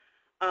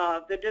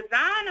 The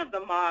design of the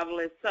model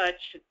is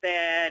such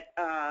that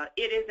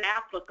it is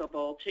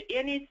applicable to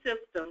any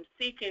system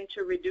seeking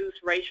to reduce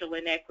racial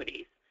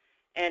inequities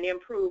and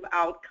improve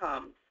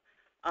outcomes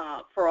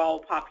for all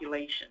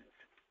populations.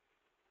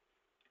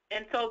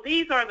 And so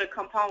these are the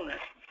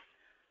components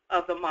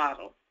of the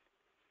model.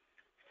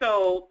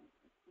 So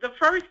the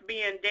first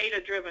being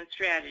data-driven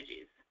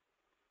strategies.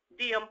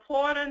 The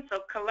importance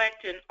of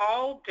collecting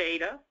all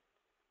data,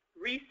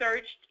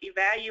 researched,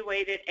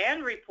 evaluated,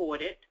 and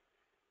reported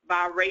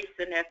by race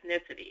and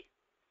ethnicity.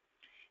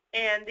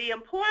 And the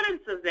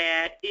importance of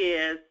that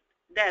is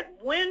that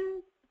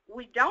when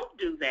we don't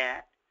do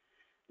that,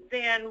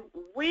 then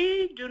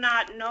we do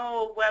not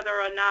know whether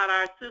or not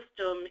our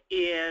system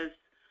is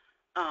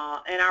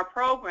and our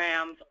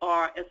programs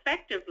are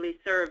effectively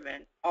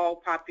serving all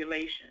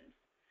populations.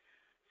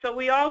 So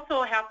we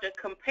also have to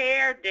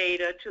compare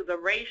data to the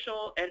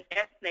racial and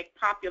ethnic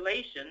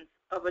populations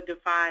of a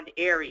defined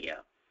area.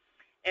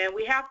 And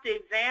we have to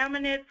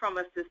examine it from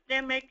a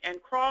systemic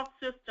and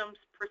cross-systems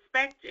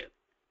perspective.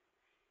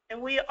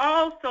 And we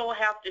also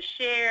have to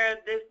share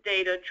this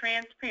data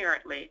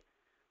transparently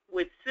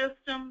with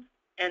systems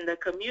and the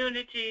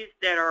communities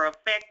that are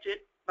affected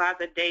by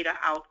the data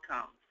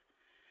outcomes.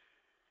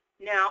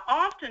 Now,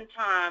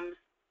 oftentimes,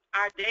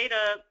 our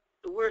data,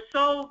 we're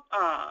so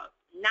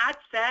not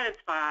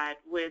satisfied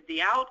with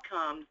the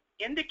outcomes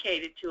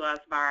indicated to us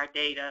by our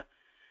data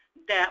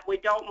that we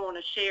don't want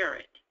to share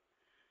it.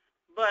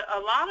 But a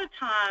lot of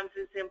times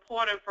it's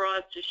important for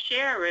us to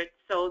share it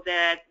so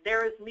that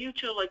there is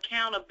mutual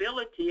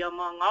accountability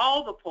among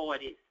all the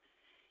parties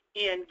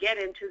in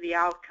getting to the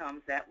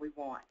outcomes that we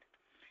want.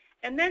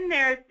 And then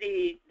there's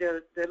the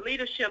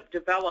leadership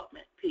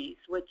development piece,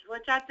 which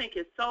I think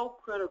is so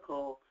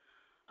critical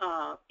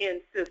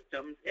in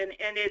systems. And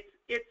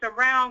it's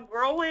around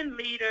growing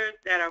leaders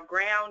that are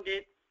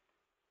grounded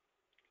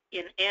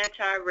in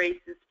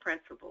anti-racist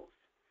principles.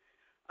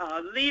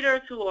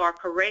 Leaders who are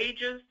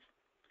courageous,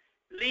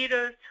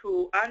 leaders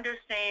who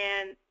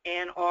understand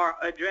and are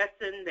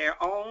addressing their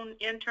own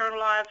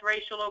internalized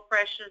racial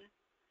oppression,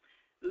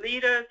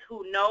 leaders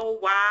who know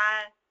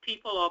why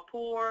people are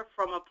poor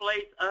from a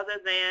place other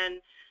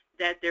than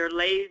that they're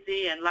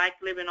lazy and like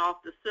living off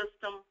the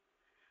system,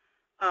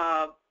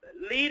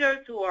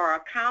 leaders who are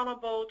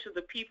accountable to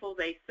the people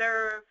they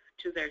serve,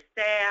 to their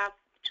staff,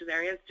 to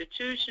their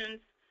institutions,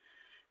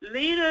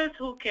 leaders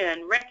who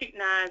can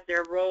recognize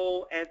their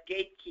role as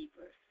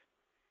gatekeepers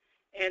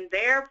and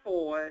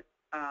therefore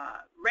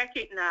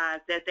recognize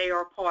that they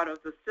are part of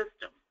the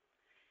system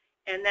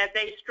and that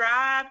they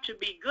strive to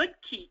be good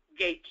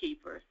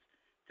gatekeepers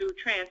through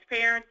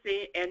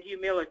transparency and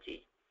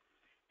humility,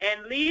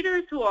 and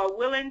leaders who are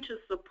willing to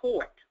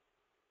support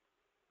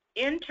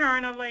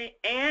internally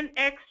and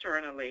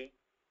externally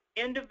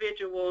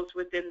individuals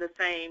within the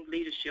same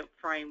leadership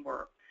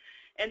framework.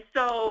 And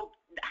so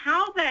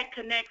how that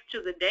connects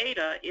to the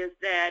data is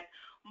that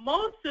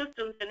most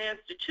systems and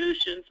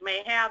institutions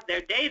may have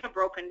their data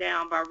broken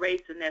down by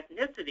race and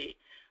ethnicity,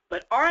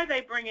 but are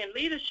they bringing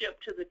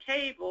leadership to the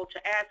table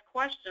to ask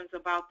questions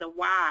about the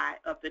why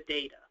of the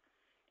data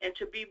and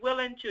to be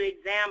willing to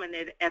examine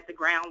it at the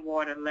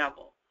groundwater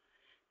level,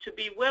 to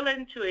be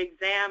willing to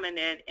examine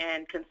it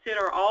and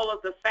consider all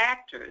of the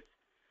factors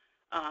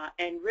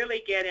and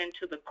really get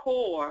into the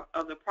core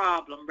of the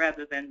problem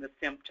rather than the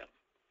symptom.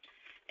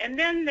 And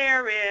then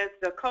there is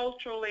the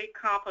culturally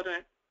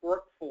competent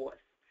workforce.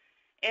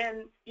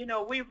 And, you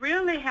know, we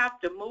really have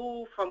to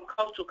move from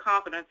cultural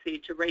competency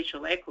to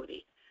racial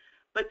equity.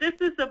 But this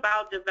is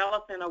about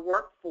developing a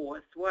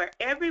workforce where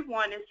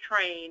everyone is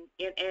trained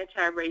in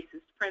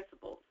anti-racist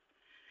principles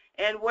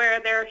and where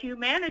their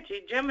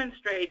humanity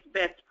demonstrates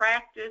best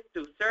practice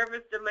through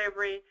service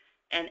delivery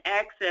and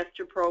access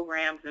to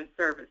programs and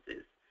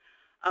services.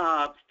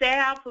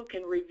 Staff who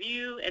can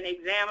review and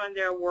examine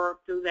their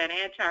work through that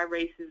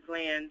anti-racist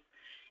lens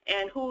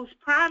and whose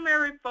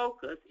primary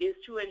focus is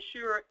to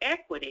ensure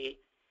equity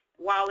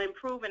while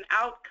improving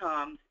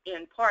outcomes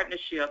in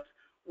partnerships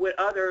with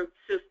other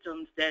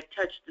systems that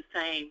touch the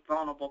same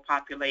vulnerable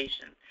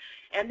populations.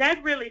 And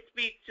that really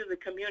speaks to the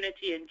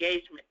community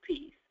engagement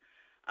piece.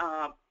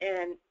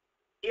 And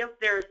if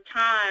there's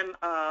time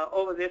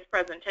over this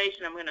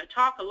presentation, I'm going to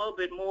talk a little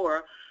bit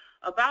more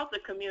about the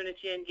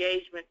community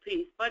engagement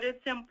piece, but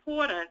it's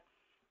important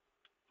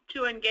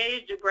to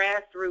engage the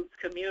grassroots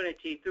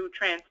community through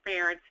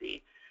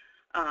transparency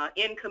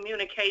in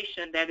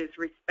communication that is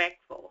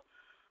respectful,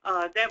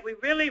 that we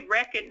really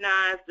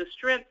recognize the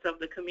strengths of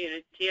the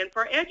community. And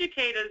for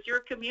educators, your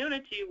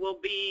community will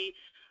be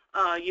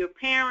your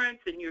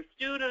parents and your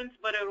students,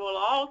 but it will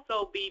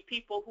also be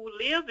people who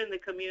live in the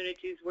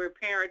communities where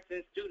parents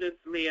and students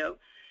live,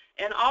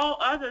 and all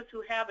others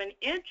who have an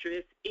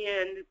interest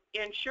in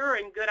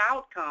ensuring good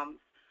outcomes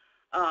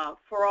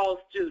for all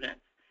students.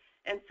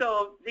 And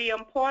so the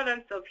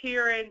importance of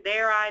hearing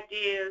their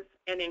ideas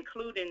and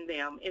including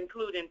them,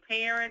 including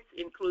parents,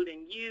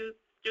 including youth,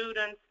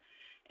 students,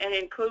 and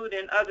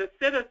including other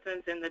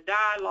citizens in the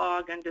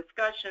dialogue and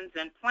discussions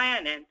and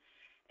planning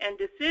and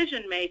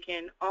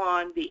decision-making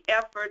on the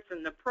efforts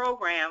and the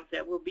programs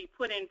that will be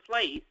put in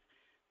place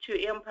to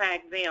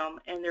impact them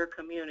and their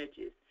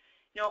communities.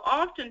 You know,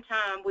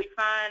 oftentimes we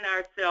find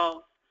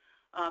ourselves,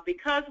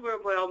 because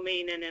we're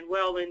well-meaning and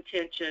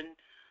well-intentioned,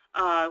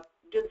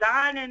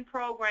 designing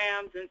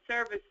programs and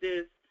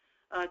services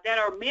that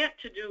are meant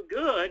to do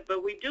good,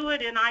 but we do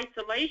it in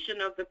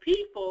isolation of the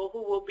people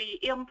who will be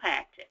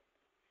impacted.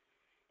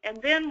 And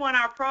then when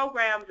our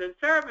programs and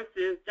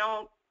services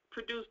don't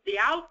produce the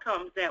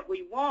outcomes that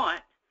we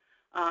want,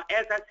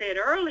 as I said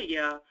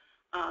earlier,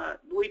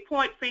 we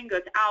point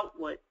fingers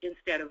outward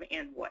instead of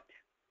inward.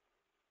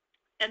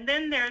 And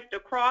then there's the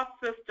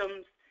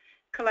cross-systems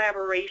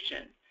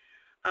collaboration,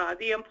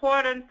 the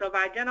importance of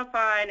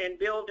identifying and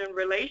building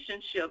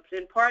relationships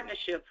and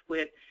partnerships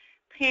with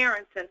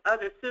parents and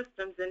other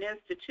systems and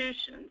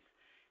institutions,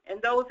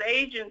 and those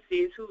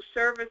agencies whose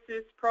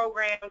services,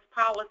 programs,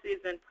 policies,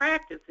 and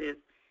practices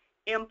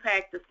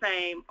impact the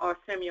same or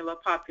similar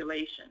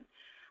population.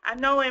 I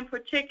know in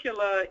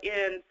particular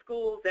in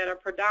schools that are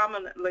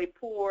predominantly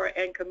poor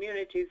and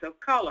communities of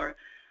color,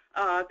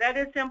 that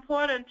it's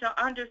important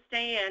to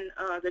understand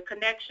the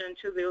connection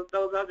to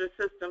those other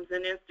systems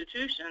and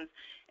institutions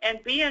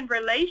and be in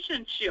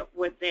relationship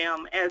with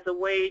them as a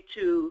way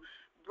to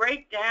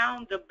break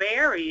down the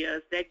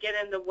barriers that get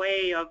in the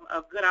way of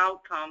good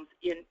outcomes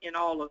in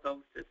all of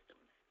those systems.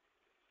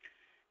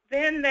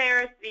 Then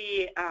there's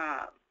the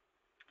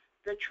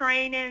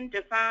training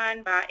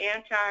defined by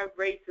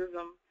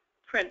anti-racism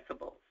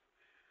principles.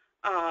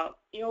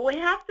 We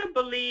have to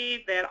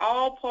believe that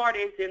all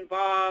parties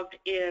involved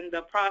in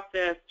the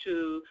process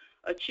to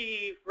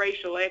achieve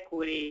racial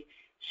equity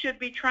should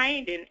be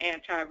trained in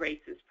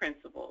anti-racist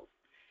principles.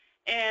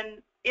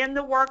 And in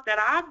the work that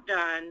I've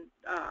done,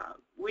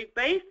 we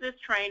base this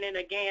training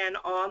again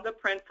on the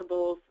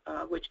principles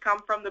which come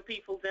from the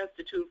People's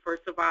Institute for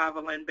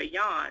Survival and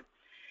beyond.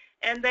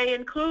 And they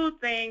include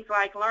things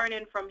like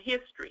learning from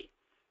history.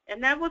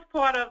 And that was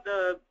part of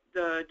the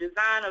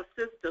design of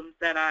systems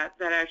that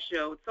I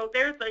showed. So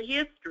there's a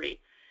history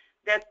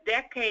that's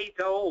decades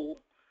old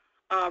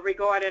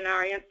regarding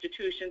our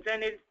institutions,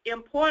 and it's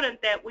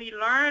important that we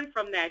learn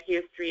from that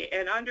history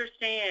and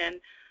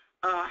understand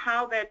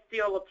how that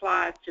still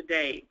applies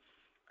today.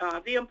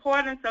 The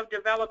importance of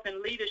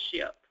developing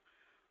leadership,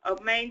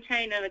 of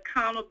maintaining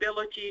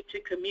accountability to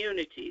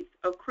communities,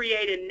 of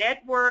creating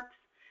networks,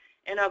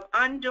 and of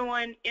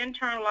undoing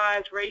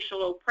internalized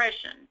racial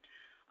oppression.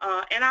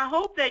 And I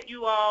hope that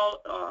you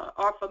all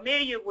are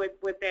familiar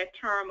with that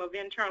term of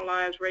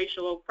internalized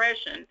racial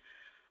oppression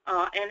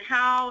and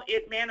how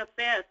it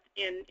manifests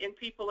in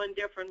people in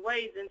different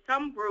ways. In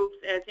some groups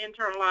as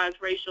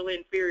internalized racial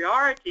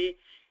inferiority,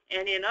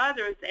 and in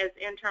others as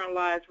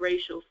internalized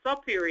racial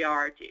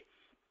superiority.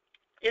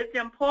 It's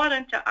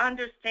important to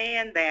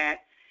understand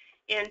that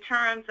in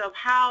terms of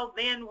how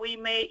then we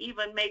may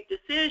even make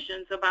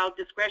decisions about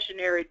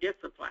discretionary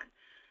discipline.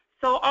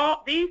 So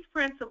all these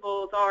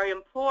principles are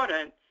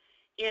important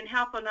in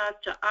helping us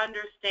to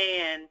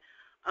understand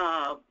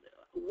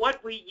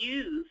what we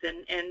use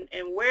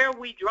and where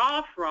we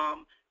draw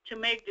from to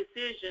make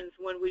decisions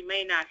when we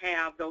may not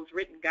have those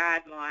written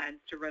guidelines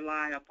to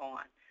rely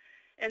upon.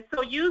 And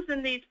so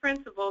using these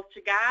principles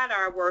to guide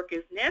our work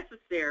is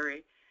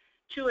necessary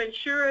to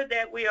ensure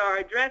that we are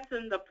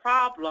addressing the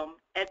problem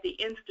at the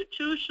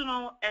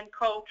institutional and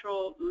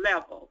cultural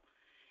level,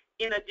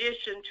 in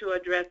addition to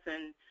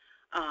addressing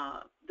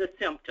the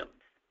symptoms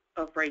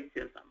of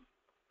racism.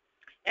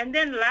 And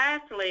then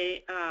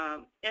lastly,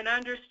 an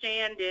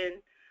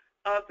understanding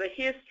of the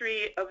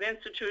history of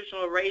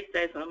institutional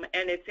racism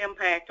and its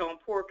impact on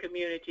poor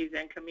communities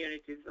and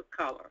communities of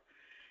color.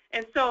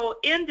 And so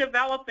in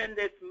developing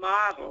this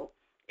model,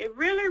 it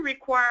really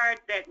required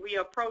that we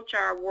approach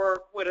our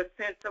work with a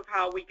sense of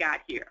how we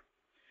got here.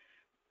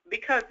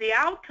 Because the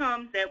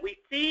outcomes that we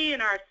see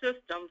in our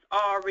systems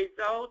are a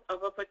result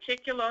of a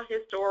particular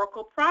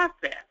historical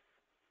process.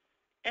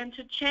 And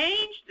to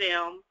change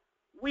them,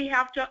 we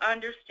have to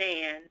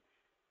understand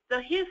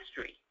the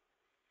history.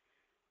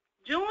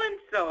 Doing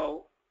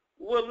so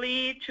will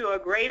lead to a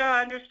greater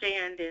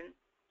understanding,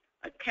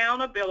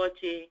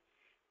 accountability,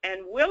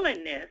 and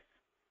willingness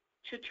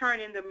to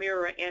turning the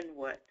mirror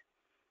inward,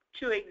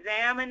 to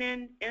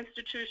examining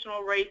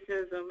institutional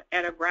racism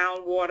at a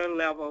groundwater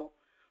level,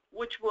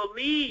 which will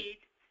lead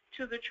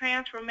to the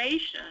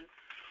transformation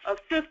of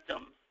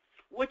systems,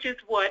 which is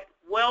what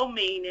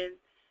well-meaning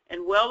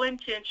and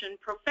well-intentioned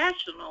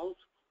professionals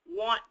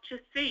want to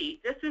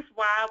see. This is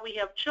why we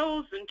have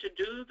chosen to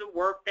do the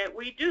work that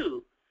we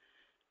do,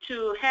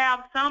 to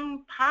have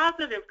some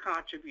positive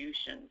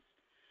contributions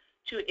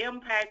to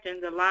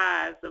impacting the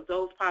lives of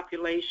those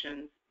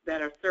populations that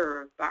are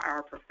served by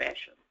our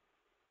profession.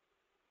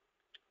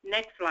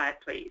 Next slide,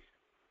 please.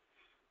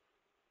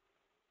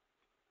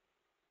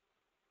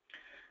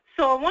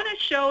 So I want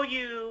to show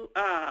you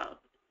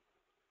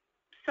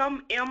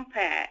some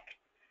impact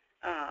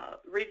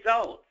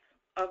results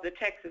of the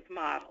Texas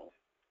model.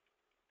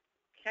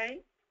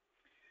 Okay?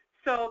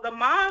 So the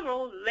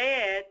model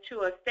led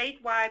to a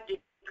statewide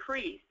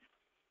decrease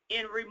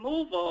in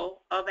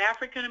removal of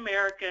African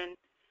American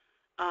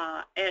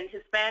and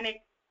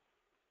Hispanic.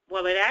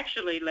 Well, it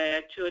actually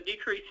led to a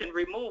decrease in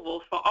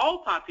removals for all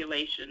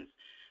populations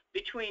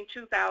between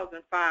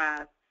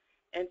 2005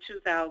 and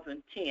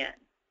 2010.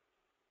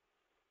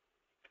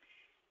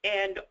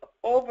 And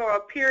over a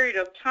period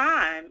of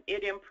time,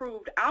 it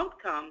improved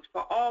outcomes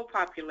for all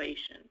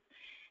populations.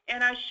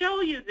 And I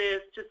show you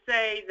this to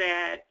say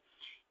that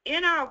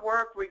in our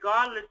work,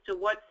 regardless to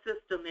what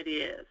system it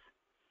is,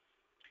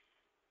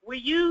 we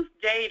use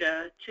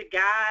data to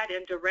guide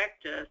and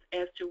direct us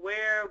as to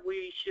where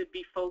we should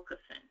be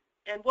focusing.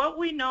 And what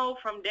we know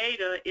from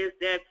data is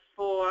that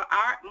for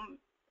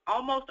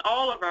almost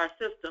all of our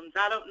systems,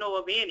 I don't know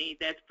of any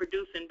that's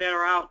producing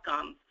better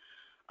outcomes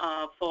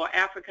for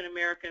African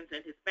Americans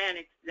and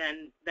Hispanics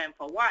than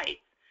for whites.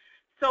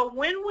 So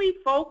when we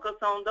focus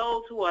on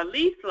those who are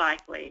least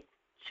likely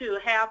to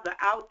have the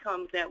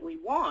outcomes that we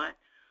want,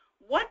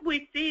 what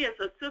we see is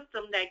a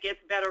system that gets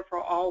better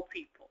for all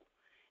people.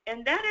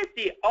 And that is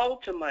the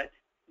ultimate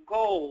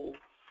goal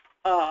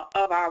of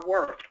our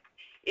work.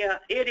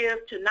 It is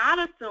to not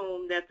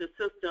assume that the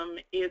system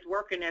is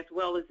working as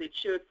well as it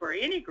should for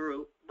any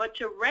group, but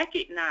to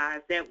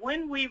recognize that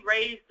when we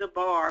raise the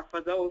bar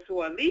for those who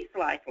are least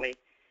likely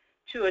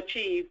to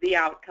achieve the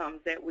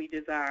outcomes that we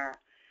desire,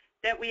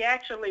 that we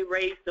actually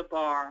raise the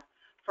bar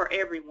for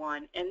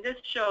everyone. And this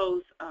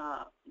shows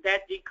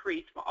that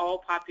decrease for all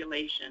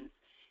populations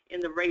in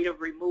the rate of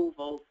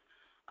removals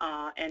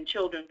and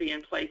children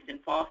being placed in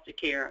foster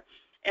care.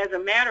 As a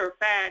matter of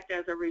fact,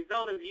 as a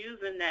result of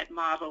using that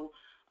model,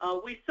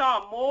 we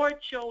saw more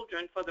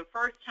children for the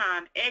first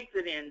time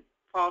exiting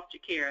foster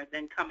care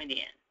than coming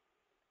in.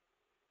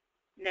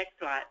 Next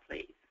slide,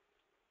 please.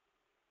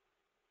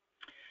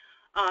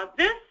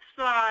 This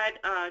slide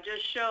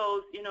just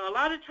shows, a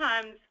lot of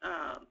times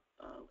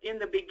in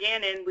the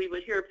beginning we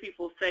would hear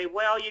people say,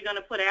 well, you're going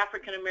to put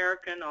African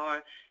American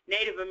or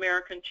Native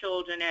American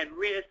children at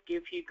risk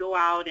if you go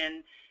out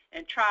and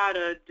try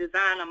to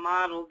design a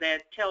model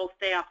that tells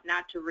staff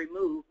not to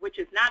remove, which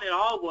is not at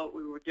all what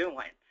we were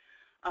doing.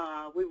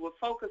 We were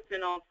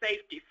focusing on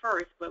safety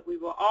first, but we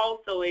were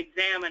also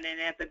examining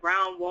at the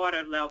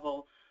groundwater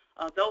level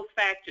those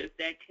factors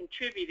that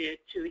contributed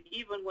to,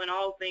 even when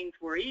all things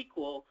were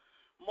equal,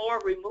 more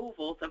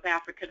removals of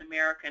African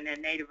American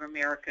and Native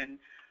American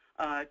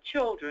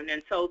children.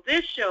 And so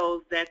this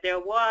shows that there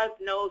was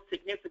no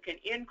significant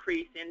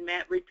increase in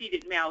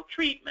repeated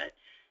maltreatment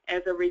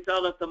as a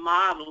result of the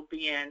model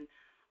being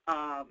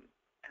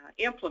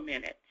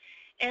implemented.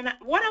 And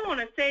what I want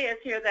to say is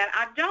here that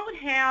I don't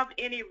have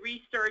any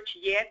research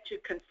yet to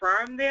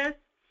confirm this,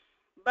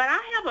 but I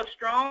have a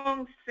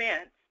strong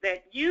sense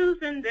that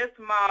using this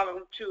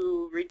model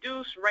to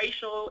reduce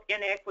racial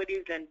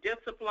inequities in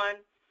discipline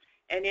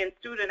and in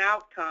student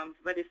outcomes,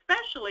 but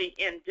especially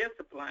in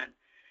discipline,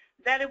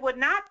 that it would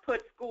not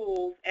put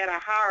schools at a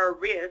higher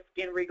risk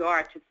in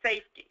regard to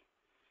safety.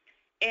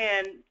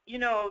 And,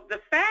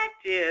 the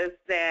fact is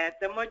that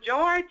the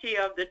majority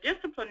of the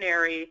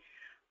disciplinary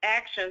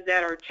actions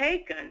that are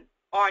taken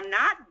are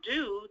not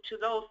due to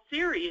those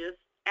serious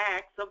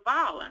acts of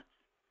violence.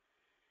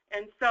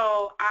 And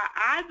so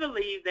I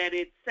believe that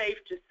it's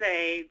safe to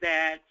say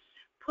that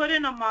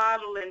putting a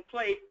model in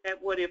place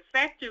that would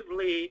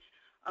effectively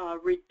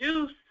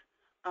reduce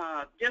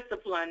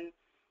discipline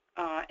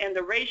and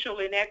the racial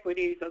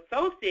inequities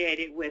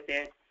associated with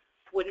it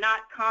would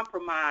not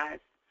compromise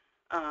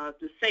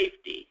the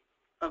safety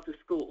of the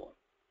school.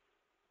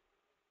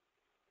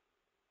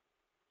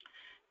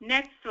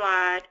 Next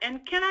slide.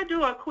 And can I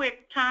do a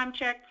quick time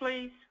check,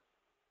 please?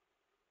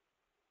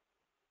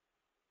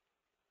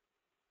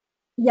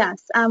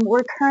 Yes,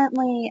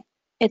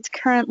 it's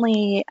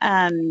currently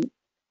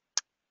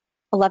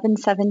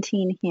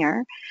 11:17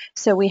 here,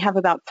 so we have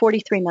about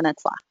 43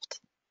 minutes left.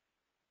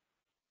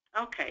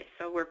 Okay,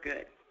 so we're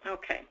good.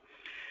 Okay.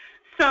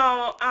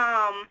 So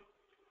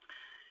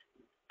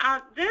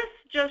this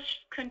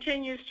just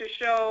continues to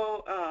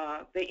show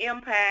the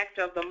impact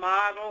of the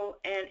model,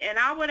 and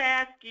I would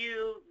ask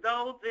you,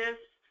 though this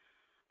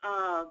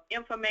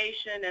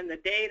information and the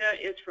data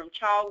is from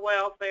child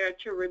welfare,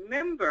 to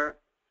remember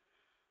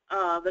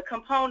the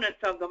components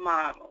of the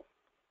model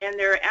and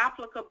their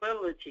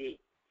applicability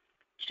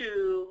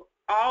to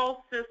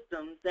all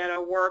systems that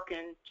are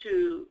working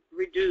to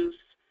reduce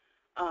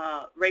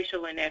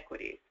racial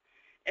inequities.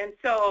 And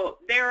so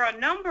there are a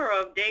number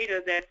of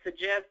data that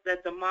suggest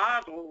that the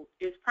model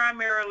is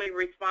primarily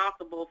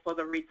responsible for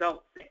the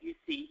results that you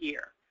see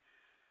here.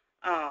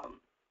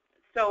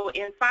 So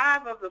in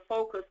 5 of the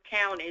focus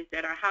counties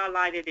that are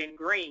highlighted in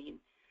green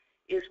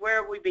is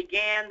where we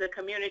began the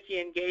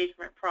community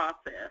engagement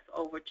process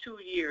over 2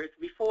 years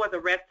before the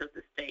rest of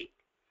the state.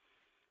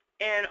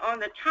 And on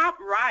the top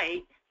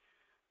right,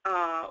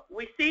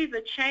 we see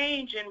the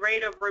change in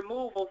rate of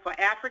removal for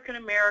African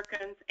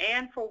Americans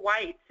and for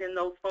whites in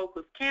those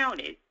focus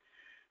counties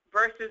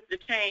versus the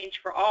change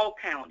for all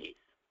counties.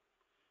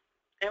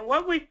 And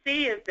what we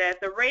see is that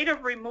the rate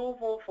of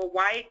removal for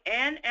white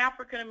and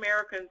African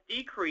Americans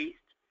decreased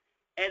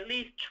at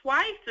least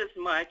twice as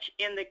much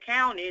in the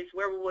counties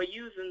where we were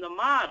using the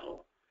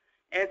model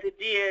as it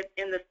did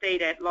in the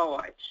state at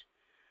large.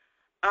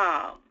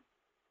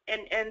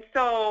 And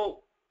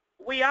so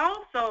we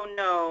also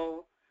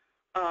know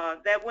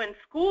that when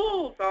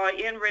schools are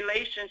in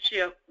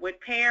relationship with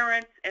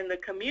parents and the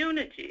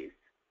communities,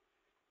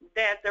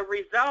 that the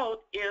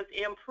result is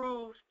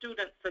improved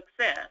student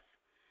success.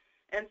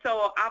 And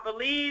so I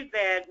believe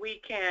that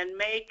we can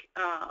make,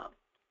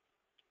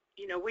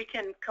 we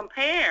can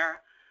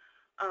compare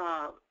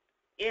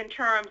in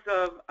terms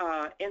of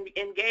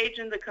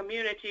engaging the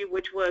community,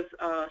 which was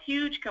a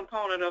huge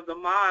component of the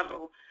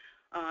model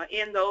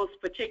in those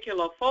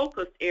particular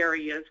focus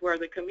areas where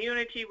the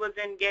community was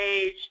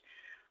engaged,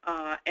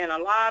 and a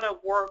lot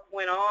of work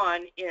went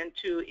on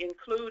into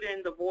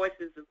including the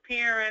voices of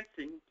parents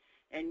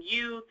and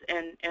youth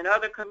and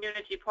other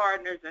community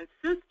partners and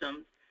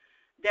systems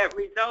that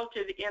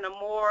resulted in a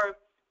more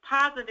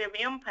positive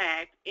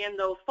impact in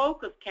those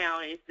focus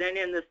counties than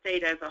in the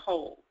state as a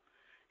whole.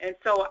 And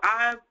so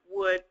I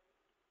would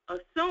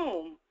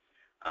assume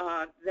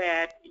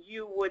that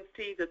you would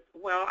see that,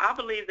 well, I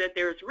believe that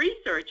there's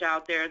research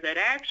out there that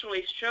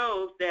actually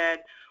shows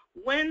that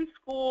when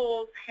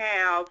schools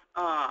have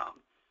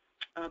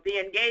the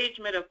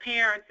engagement of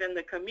parents in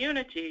the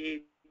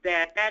community,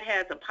 that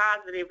has a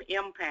positive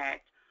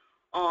impact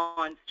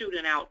on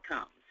student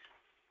outcomes.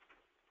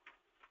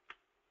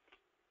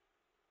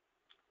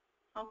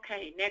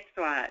 Okay, next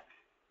slide.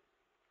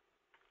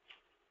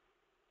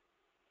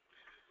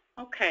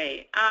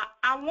 Okay,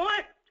 I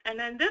want, and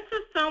then this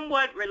is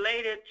somewhat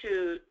related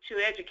to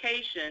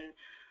education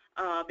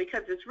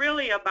because it's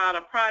really about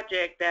a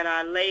project that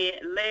I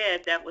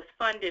led that was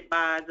funded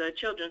by the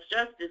Children's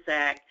Justice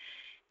Act,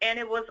 and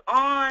it was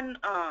on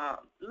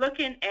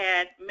looking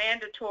at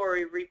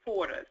mandatory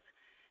reporters.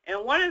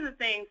 And one of the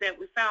things that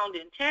we found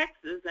in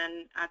Texas,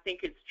 and I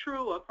think it's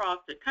true across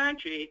the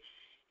country,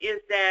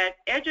 is that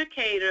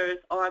educators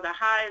are the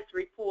highest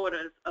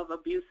reporters of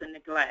abuse and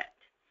neglect.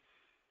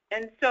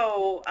 And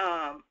so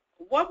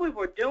what we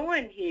were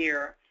doing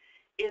here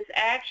is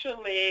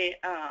actually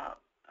a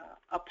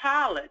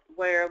pilot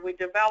where we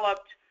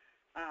developed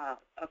a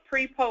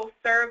pre-post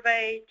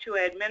survey to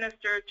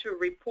administer to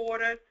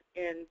reporters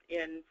in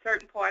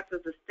certain parts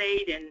of the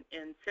state in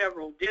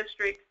several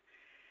districts.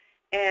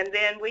 And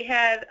then we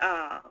had,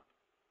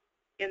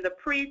 in the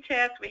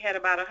pre-test, we had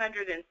about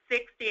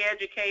 160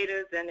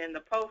 educators, and in the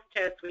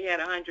post-test, we had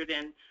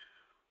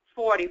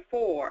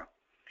 144.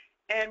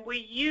 And we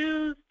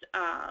used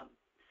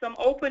some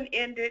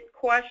open-ended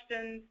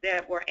questions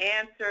that were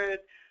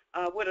answered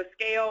with a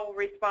scale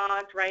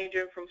response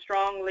ranging from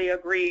strongly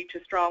agree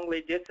to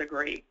strongly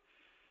disagree.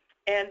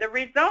 And the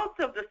results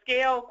of the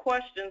scale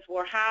questions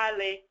were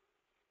highly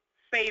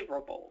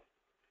favorable.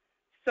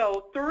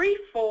 So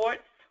 3/4,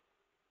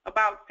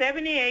 about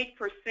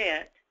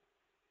 78%,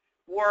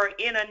 were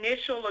in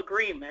initial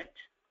agreement,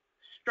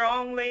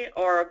 strongly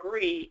or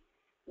agree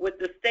with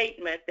the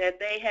statement that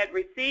they had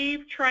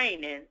received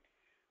training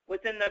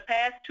within the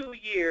past 2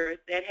 years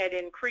that had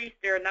increased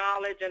their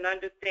knowledge and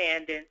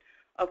understanding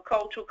of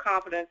cultural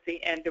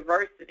competency and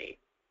diversity.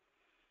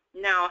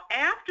 Now,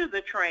 after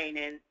the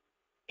training,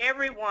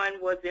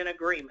 everyone was in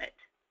agreement.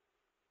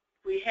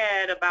 We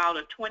had about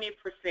a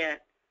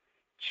 20%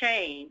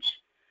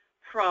 change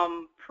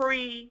from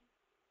pre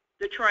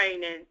the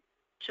training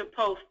to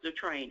post the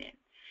training.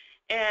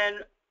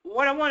 And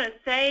what I want to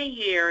say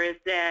here is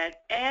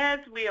that as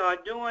we are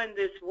doing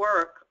this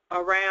work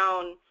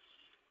around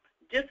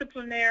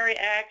disciplinary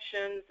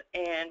actions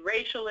and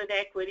racial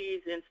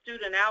inequities in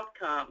student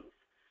outcomes,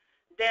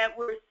 that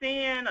we're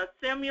seeing a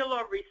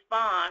similar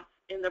response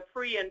in the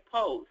pre and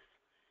post,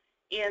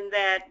 in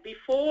that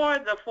before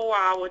the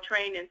 4-hour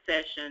training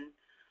session,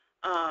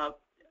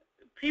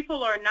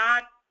 people are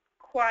not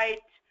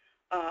quite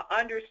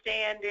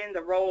understanding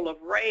the role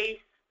of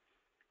race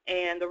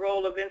and the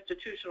role of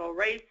institutional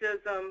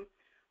racism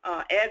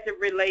as it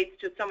relates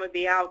to some of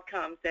the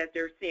outcomes that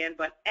they're seeing.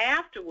 But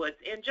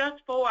afterwards, in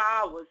just 4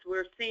 hours,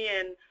 we're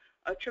seeing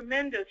a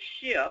tremendous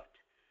shift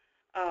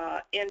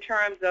in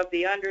terms of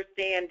the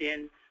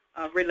understanding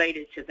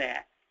related to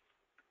that.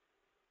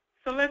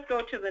 So let's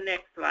go to the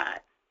next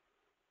slide.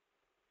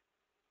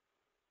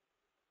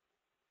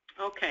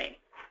 Okay.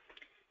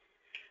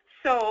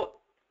 So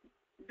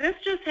this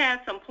just has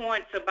some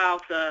points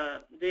about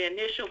the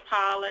initial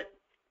pilot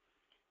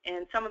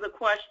and some of the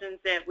questions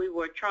that we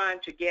were trying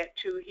to get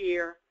to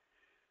here.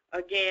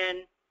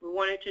 Again, we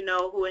wanted to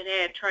know who had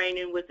had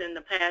training within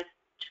the past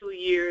 2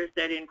 years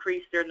that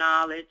increased their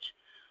knowledge.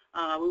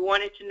 We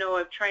wanted to know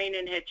if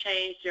training had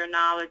changed their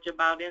knowledge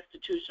about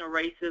institutional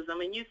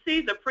racism. And you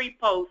see the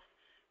pre-post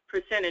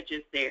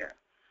percentages there.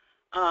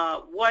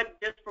 What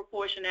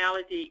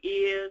disproportionality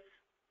is,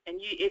 and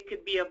it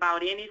could be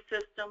about any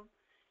system.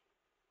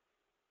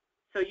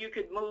 So you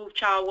could move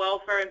child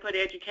welfare and put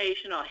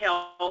education or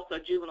health or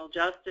juvenile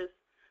justice.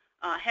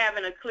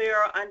 Having a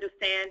clearer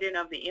understanding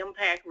of the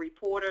impact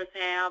reporters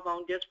have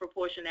on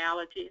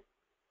disproportionality.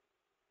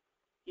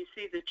 You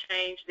see the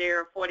change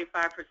there,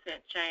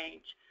 45%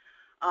 change.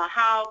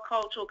 How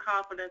cultural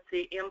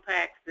competency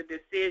impacts the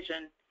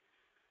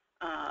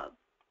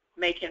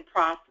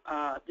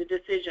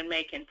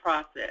decision-making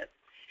process.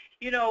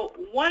 You know,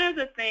 one of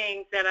the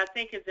things that I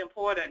think is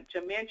important to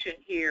mention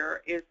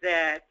here is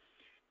that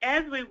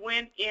as we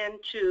went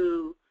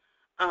into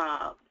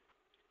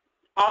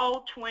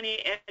all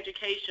 20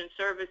 education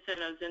service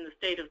centers in the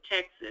state of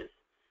Texas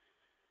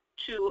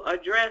to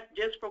address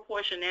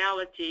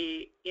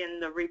disproportionality in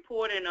the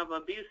reporting of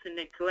abuse and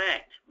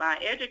neglect by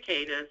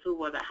educators who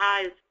were the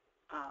highest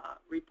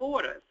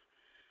reporters,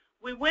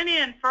 we went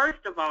in,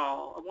 first of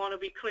all, I want to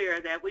be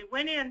clear that we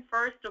went in,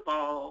 first of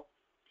all,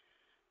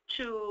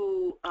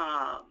 to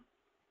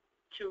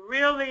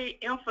really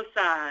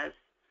emphasize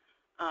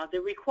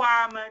the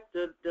requirement,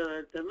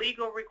 the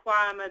legal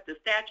requirement, the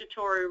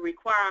statutory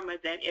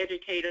requirement that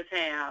educators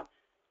have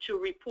to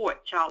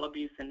report child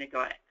abuse and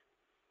neglect.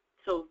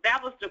 So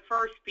that was the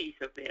first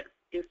piece of this,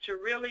 is to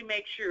really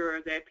make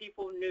sure that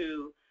people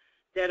knew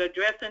that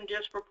addressing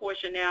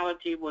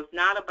disproportionality was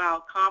not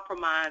about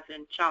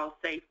compromising child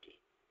safety.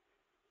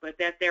 but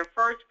that their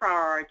first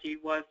priority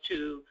was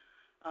to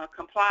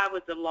comply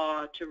with the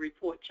law to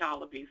report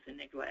child abuse and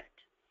neglect.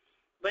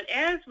 But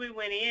as we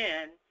went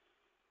in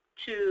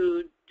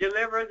to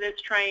deliver this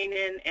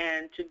training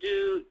and to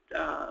do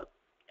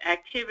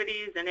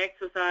activities and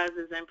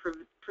exercises and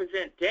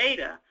present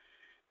data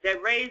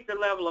that raised the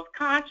level of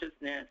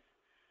consciousness,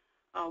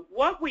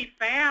 what we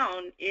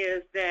found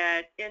is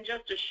that in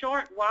just a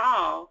short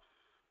while,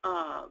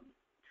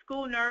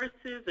 school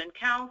nurses and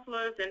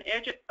counselors and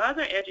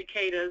other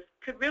educators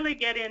could really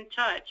get in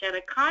touch at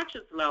a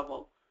conscious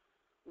level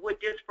with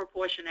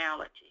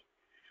disproportionality.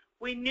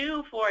 We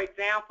knew, for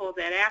example,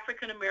 that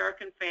African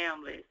American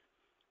families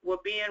were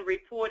being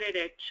reported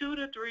at 2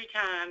 to 3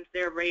 times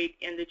their rate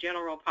in the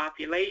general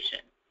population.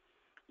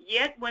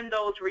 Yet when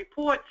those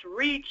reports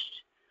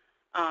reached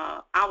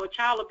our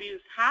child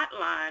abuse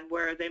hotline,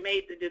 where they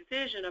made the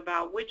decision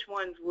about which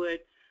ones would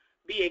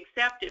be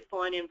accepted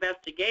for an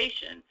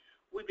investigation,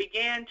 we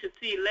began to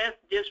see less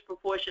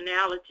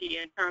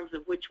disproportionality in terms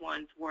of which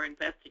ones were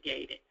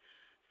investigated.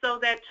 So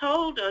that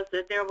told us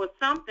that there was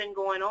something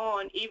going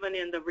on even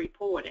in the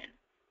reporting.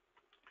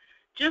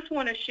 Just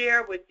want to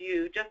share with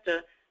you just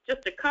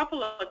a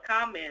couple of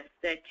comments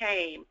that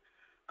came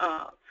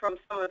from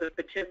some of the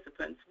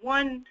participants.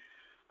 One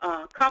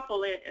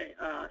couple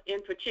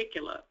in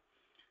particular.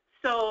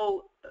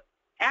 So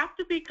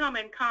after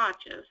becoming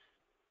conscious,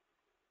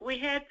 we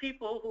had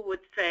people who would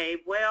say,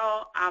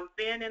 well, I've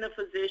been in a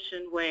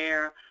position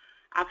where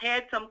I've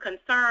had some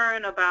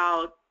concern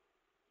about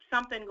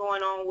something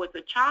going on with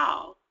a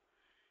child.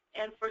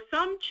 And for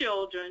some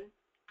children,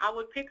 I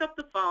would pick up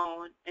the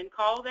phone and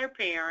call their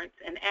parents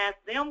and ask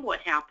them what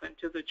happened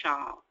to the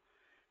child.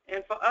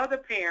 And for other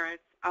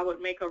parents, I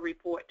would make a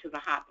report to the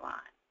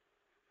hotline.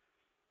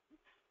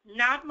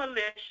 Not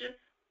malicious,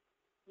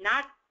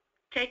 not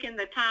taking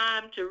the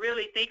time to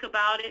really think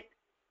about it,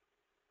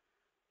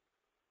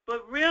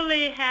 but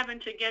really having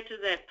to get to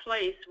that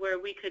place where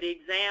we could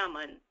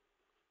examine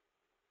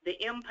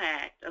the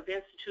impact of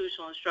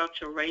institutional and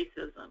structural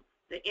racism,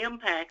 the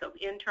impact of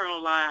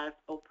internalized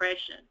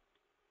oppression,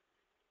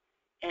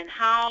 and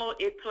how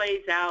it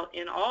plays out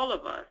in all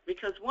of us.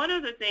 Because one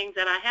of the things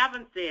that I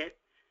haven't said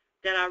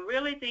that I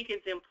really think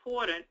is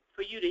important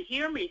for you to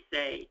hear me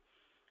say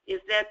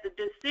is that the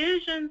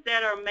decisions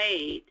that are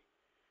made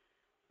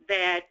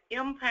that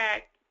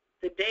impact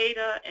the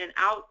data and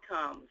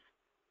outcomes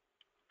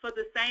for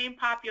the same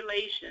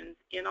populations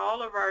in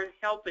all of our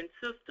helping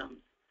systems,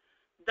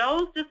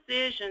 those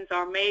decisions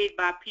are made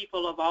by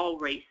people of all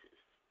races.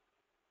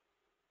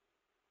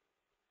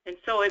 And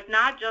so it's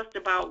not just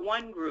about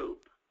one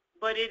group,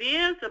 but it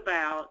is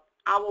about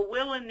our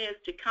willingness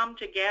to come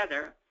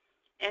together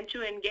and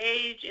to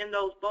engage in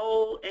those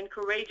bold and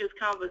courageous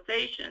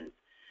conversations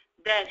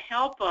that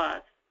help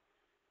us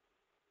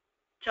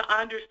to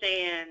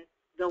understand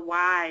the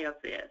why of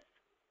this,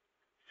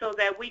 so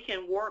that we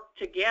can work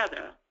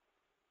together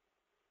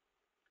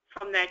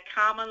from that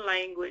common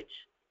language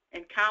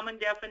and common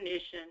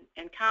definition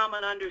and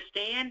common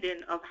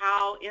understanding of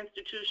how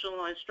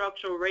institutional and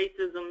structural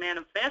racism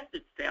manifests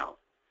itself,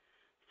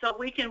 so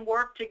we can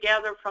work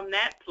together from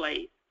that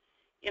place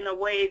in a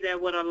way that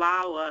would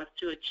allow us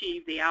to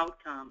achieve the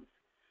outcomes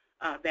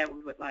that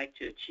we would like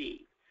to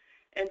achieve.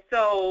 And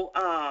so,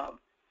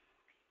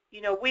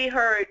 you know, we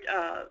heard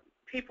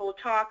people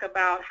talk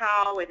about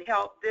how it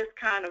helped, this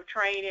kind of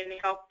training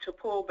helped to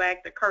pull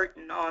back the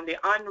curtain on the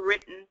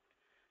unwritten,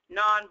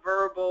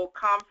 nonverbal,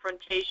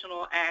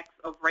 confrontational acts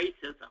of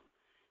racism.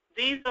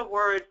 These are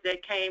words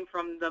that came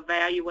from the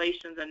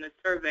evaluations and the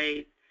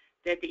surveys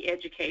that the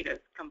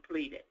educators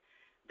completed,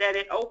 that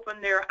it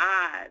opened their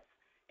eyes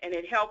and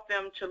it helped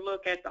them to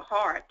look at the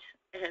heart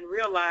and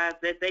realize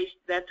that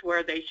that's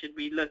where they should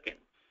be looking.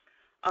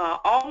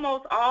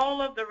 Almost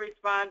all of the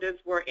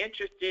respondents were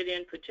interested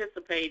in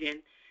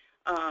participating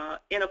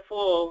in a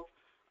full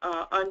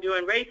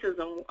Undoing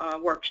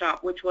Racism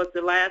workshop, which was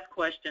the last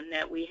question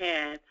that we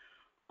had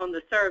on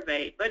the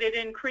survey. But it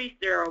increased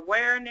their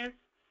awareness,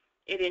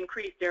 it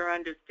increased their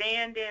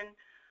understanding,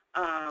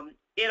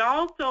 it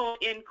also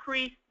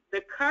increased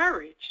the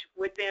courage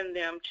within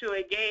them to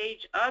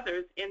engage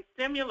others in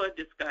similar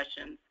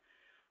discussions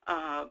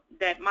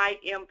that might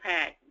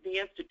impact the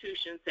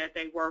institutions that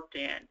they worked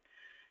in.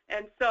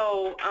 And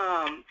so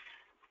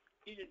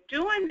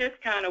doing this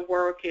kind of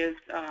work is,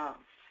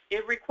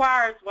 it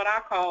requires what I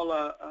call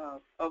a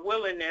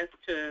willingness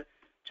to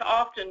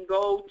often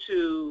go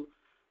to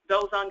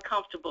those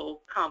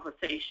uncomfortable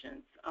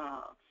conversations.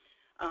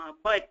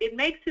 But it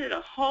makes it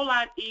a whole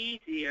lot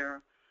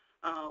easier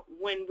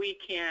when we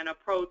can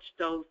approach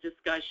those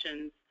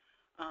discussions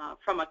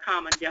from a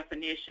common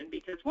definition.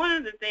 Because one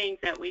of the things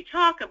that we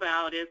talk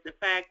about is the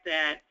fact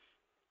that,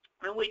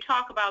 and we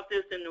talk about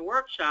this in the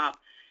workshop,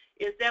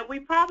 is that we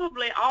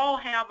probably all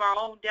have our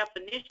own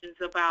definitions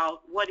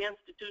about what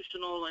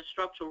institutional and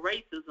structural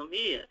racism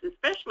is,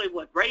 especially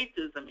what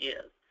racism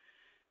is,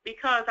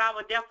 because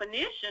our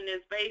definition is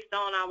based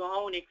on our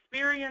own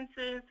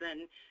experiences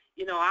and,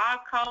 you know, our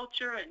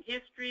culture and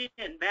history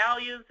and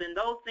values and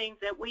those things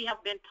that we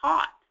have been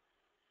taught.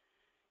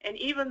 And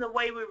even the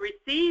way we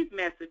receive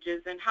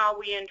messages and how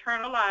we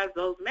internalize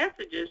those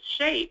messages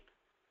shape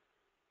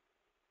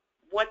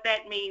what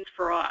that means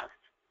for us.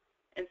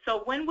 And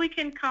so when we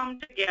can come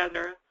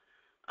together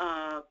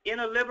in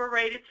a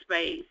liberated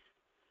space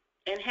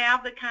and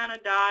have the kind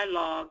of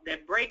dialogue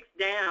that breaks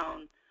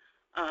down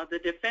the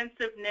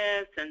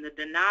defensiveness and the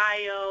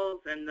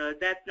denials and the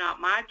 "that's not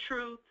my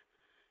truth"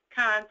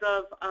 kinds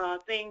of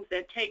things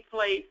that take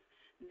place,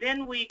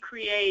 then we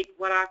create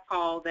what I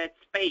call that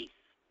space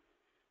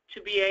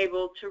to be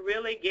able to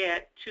really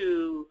get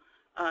to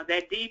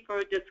that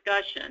deeper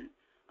discussion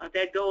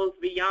that goes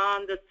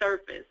beyond the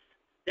surface,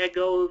 that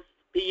goes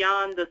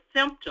beyond the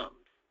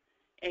symptoms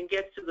and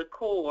gets to the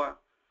core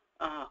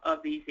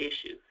of these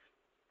issues.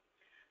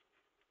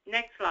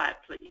 Next slide,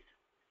 please.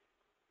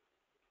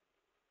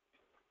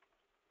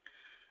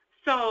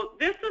 So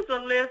this is a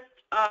list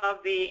of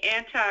the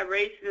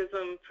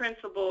anti-racism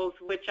principles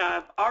which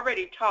I've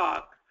already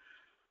talked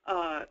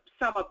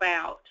some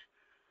about.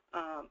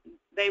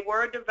 They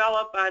were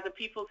developed by the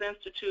People's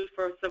Institute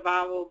for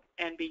Survival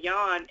and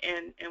Beyond,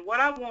 and what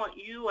I want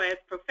you as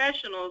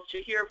professionals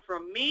to hear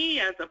from me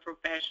as a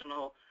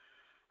professional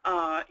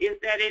is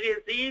that it is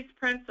these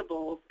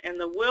principles and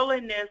the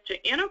willingness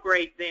to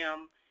integrate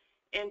them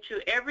into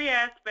every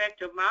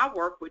aspect of my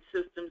work with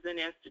systems and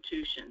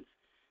institutions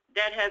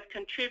that has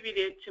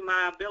contributed to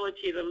my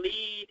ability to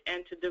lead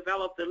and to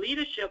develop the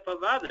leadership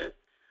of others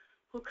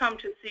who come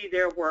to see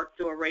their work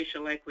through a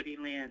racial equity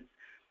lens.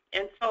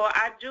 And so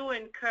I do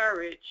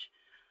encourage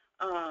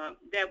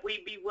that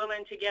we be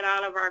willing to get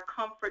out of our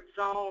comfort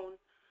zone,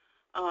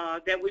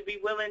 that we be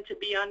willing to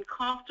be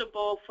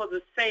uncomfortable for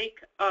the sake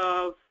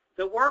of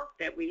the work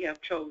that we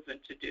have chosen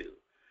to do.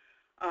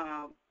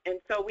 And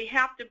so we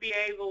have to be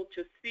able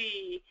to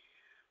see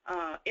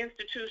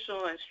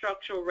institutional and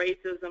structural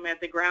racism at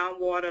the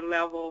groundwater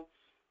level,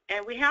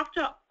 and we have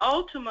to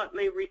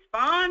ultimately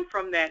respond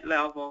from that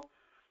level,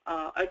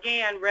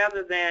 again,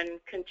 rather than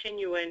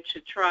continuing to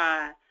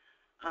try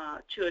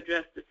to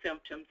address the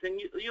symptoms. And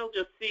you'll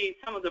just see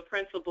some of the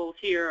principles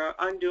here are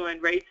undoing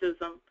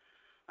racism,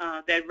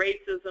 that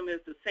racism is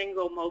the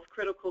single most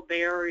critical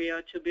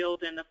barrier to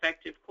building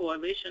effective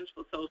coalitions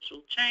for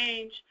social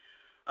change,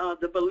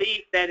 the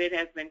belief that it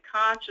has been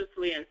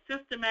consciously and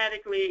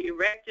systematically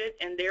erected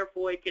and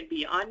therefore it can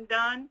be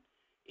undone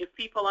if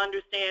people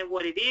understand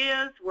what it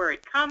is, where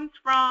it comes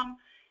from,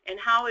 and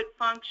how it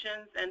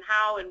functions, and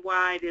how and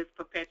why it is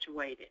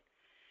perpetuated.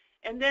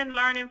 And then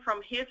learning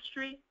from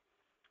history,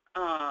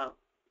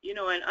 you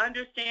know, and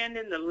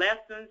understanding the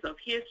lessons of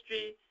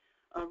history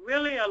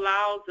really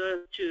allows us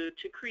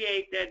to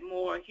create that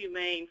more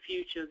humane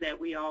future that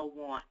we all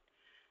want.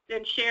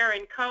 Then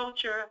sharing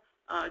culture,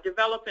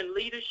 developing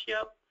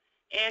leadership.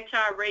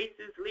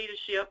 Anti-racist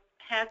leadership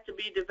has to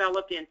be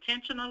developed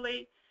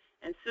intentionally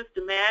and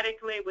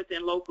systematically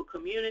within local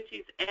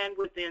communities and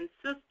within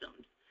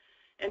systems.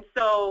 And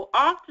so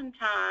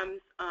oftentimes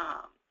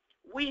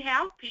we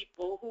have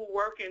people who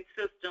work in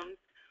systems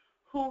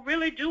who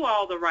really do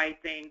all the right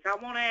things. I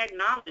want to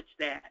acknowledge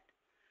that.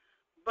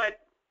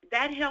 But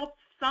that helps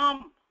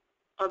some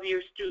of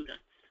your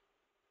students.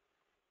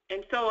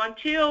 And so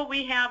until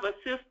we have a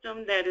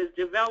system that is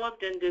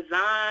developed and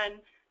designed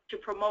to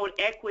promote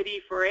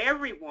equity for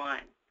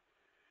everyone,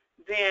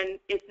 then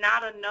it's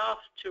not enough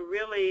to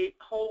really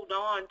hold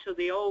on to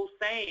the old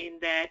saying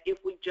that if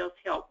we just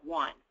help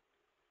one,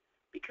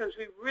 because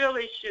we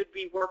really should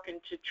be working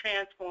to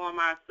transform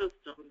our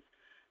systems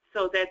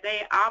so that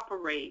they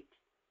operate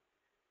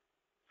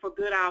for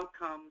good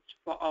outcomes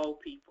for all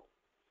people.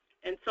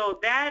 And so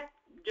that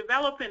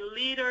developing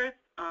leaders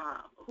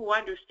who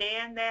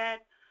understand that,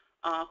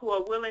 who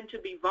are willing to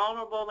be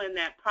vulnerable in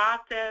that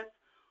process,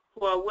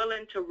 who are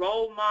willing to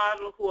role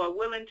model, who are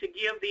willing to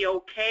give the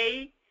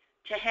okay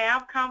to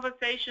have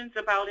conversations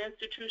about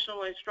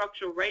institutional and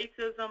structural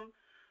racism,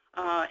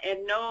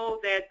 and know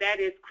that that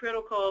is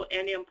critical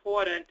and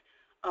important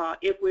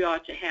if we are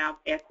to have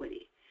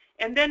equity.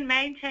 And then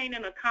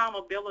maintaining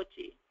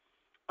accountability.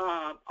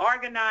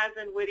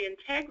 Organizing with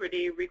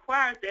integrity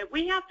requires that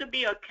we have to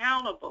be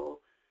accountable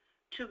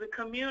to the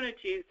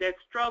communities that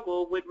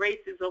struggle with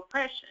racist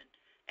oppression.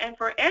 And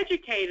for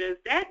educators,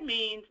 that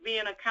means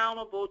being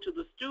accountable to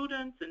the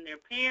students and their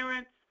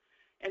parents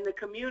and the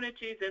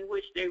communities in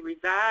which they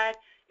reside.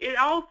 It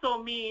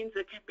also means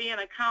being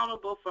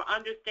accountable for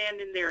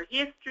understanding their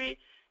history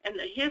and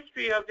the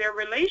history of their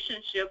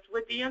relationships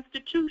with the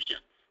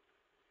institutions.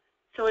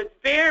 So it's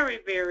very,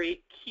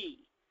 very key.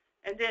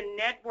 And then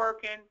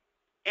networking,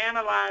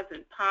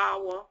 analyzing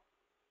power,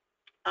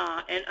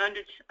 and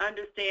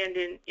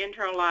understanding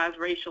internalized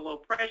racial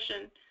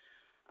oppression,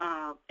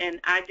 and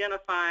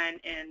identifying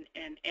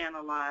and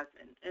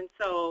analyzing. And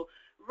so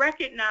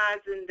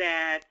recognizing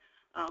that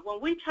when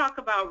we talk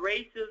about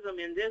racism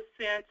in this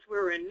sense,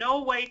 we're in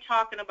no way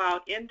talking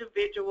about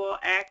individual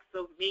acts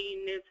of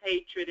meanness,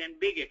 hatred, and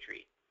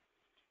bigotry.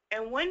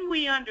 And when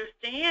we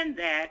understand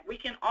that, we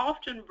can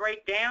often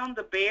break down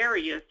the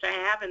barriers to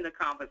having the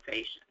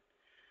conversation.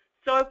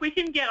 So if we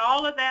can get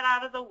all of that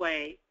out of the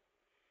way,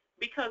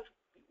 because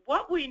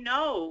what we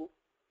know,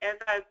 as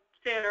I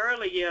said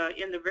earlier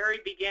in the very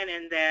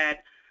beginning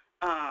that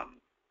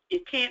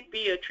it can't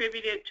be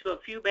attributed to a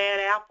few bad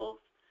apples.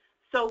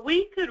 So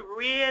we could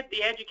rid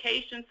the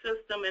education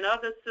system and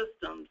other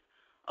systems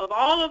of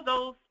all of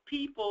those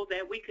people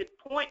that we could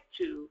point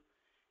to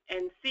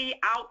and see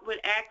outward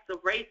acts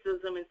of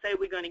racism and say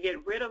we're going to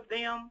get rid of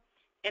them,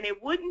 and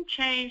it wouldn't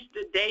change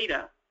the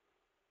data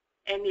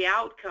and the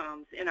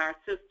outcomes in our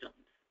systems,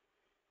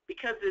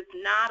 because it's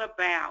not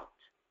about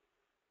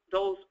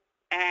those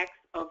acts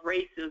of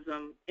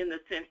racism in the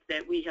sense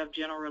that we have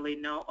generally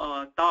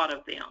thought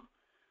of them.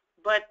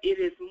 But it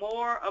is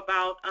more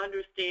about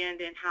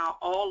understanding how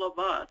all of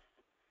us,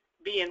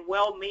 being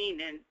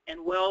well-meaning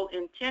and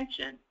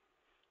well-intentioned,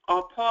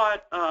 are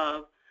part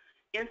of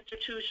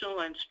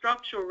institutional and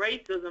structural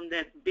racism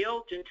that's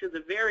built into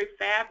the very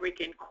fabric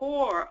and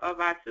core of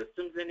our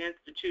systems and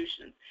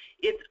institutions.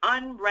 It's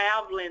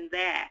unraveling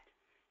that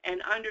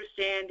and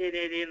understanding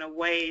it in a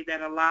way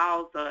that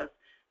allows us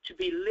to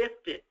be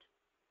lifted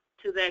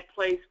to that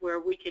place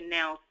where we can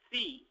now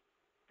see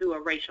through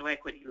a racial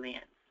equity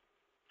lens.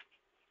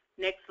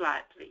 Next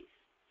slide, please.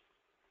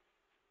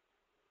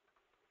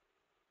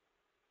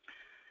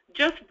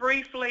 Just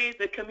briefly,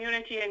 the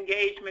community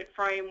engagement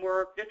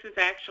framework. This is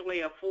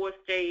actually a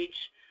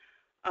 4-stage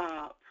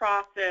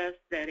process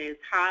that is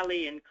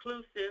highly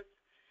inclusive,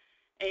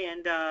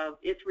 and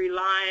it's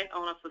reliant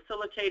on a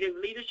facilitative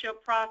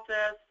leadership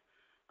process.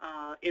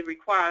 It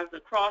requires a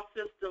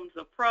cross-systems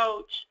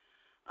approach.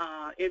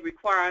 It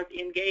requires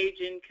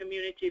engaging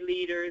community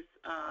leaders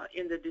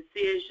in the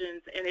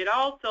decisions, and it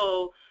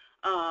also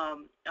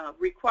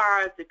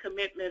requires the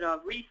commitment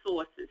of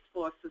resources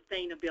for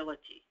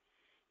sustainability.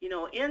 You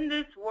know, in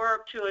this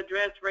work to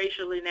address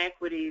racial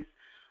inequities,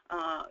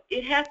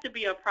 it has to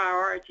be a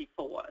priority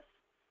for us.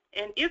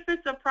 And if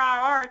it's a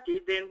priority,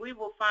 then we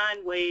will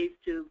find ways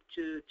to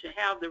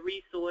have the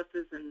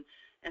resources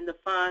and the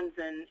funds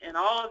and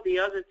all of the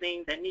other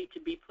things that need to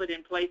be put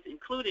in place,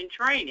 including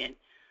training,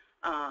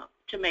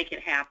 to make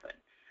it happen.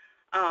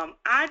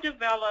 I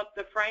developed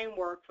the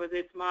framework for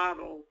this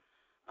model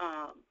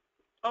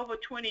over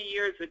 20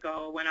 years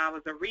ago when I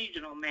was a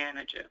regional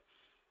manager.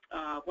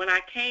 When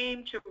I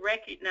came to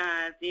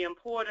recognize the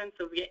importance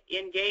of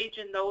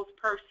engaging those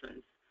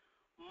persons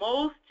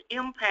most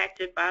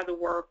impacted by the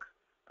work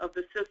of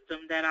the system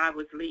that I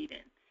was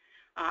leading.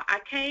 I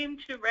came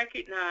to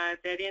recognize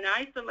that in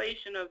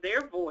isolation of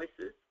their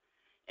voices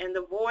and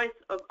the voice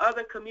of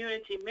other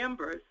community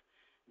members,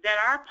 that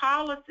our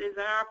policies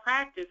and our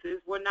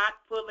practices were not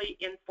fully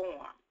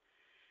informed.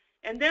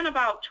 And then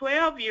about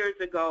 12 years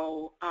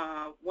ago,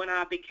 when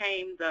I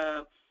became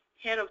the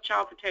head of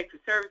Child Protective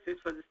Services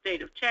for the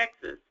state of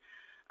Texas,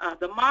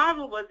 the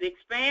model was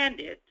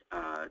expanded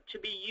to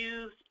be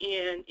used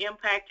in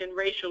impacting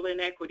racial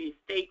inequity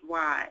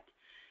statewide.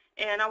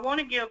 And I want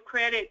to give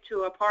credit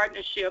to a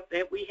partnership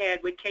that we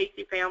had with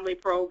Casey Family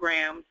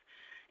Programs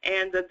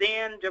and the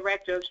then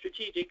Director of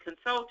Strategic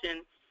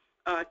Consulting,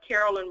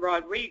 Carolyn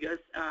Rodriguez.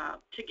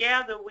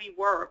 Together we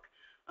work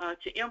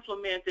to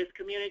implement this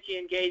community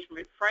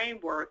engagement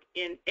framework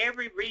in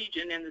every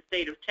region in the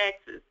state of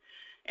Texas.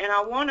 And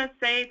I want to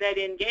say that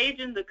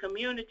engaging the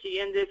community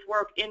in this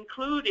work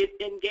included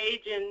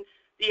engaging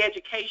the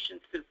education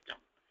system,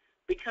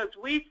 because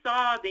we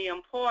saw the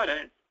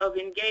importance of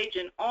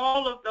engaging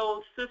all of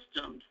those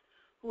systems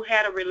who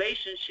had a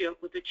relationship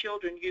with the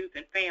children, youth,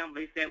 and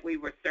families that we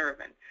were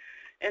serving.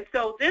 And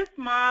so this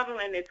model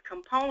and its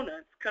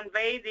components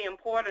convey the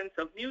importance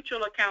of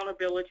mutual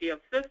accountability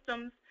of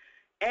systems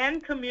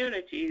and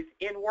communities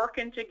in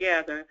working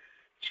together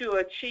to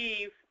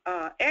achieve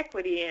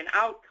equity and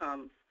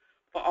outcomes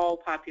for all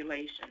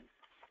populations.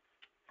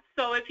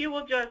 So if you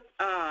will just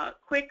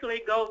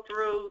quickly go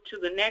through to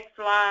the next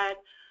slide,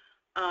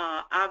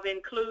 I've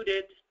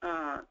included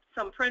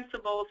some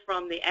principles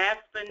from the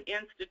Aspen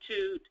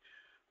Institute.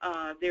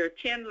 There are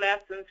 10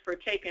 lessons for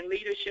taking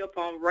leadership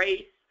on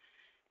race,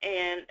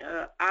 and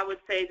I would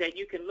say that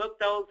you can look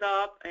those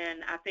up,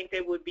 and I think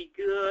they would be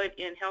good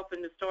in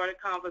helping to start a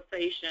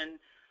conversation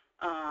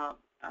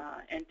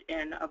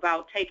and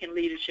about taking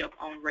leadership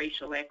on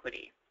racial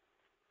equity.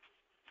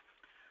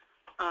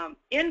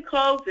 In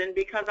closing,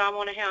 because I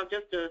want to have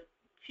just a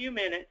few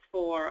minutes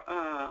for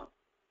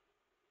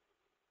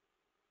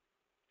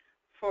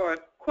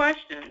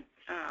questions,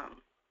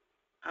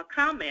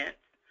 comments,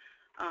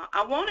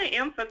 I want to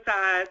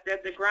emphasize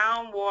that the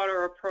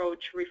groundwater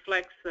approach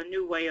reflects a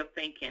new way of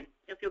thinking.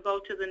 If you'll go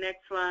to the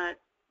next slide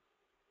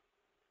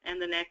and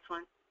the next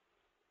one.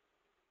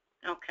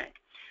 Okay.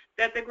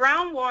 That the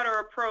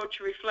groundwater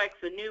approach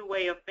reflects a new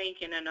way of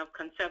thinking and of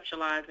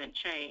conceptualizing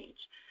change.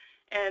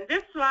 And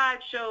this slide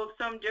shows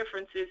some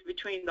differences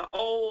between the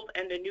old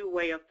and the new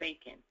way of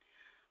thinking.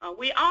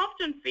 We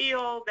often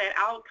feel that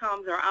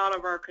outcomes are out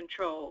of our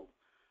control,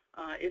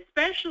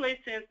 especially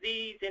since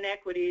these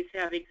inequities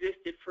have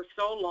existed for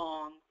so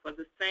long for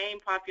the same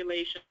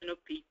population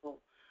of people,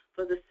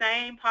 for the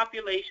same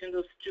population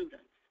of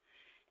students.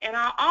 And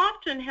I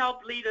often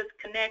help leaders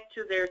connect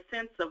to their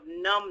sense of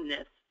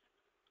numbness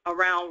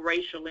around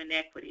racial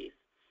inequities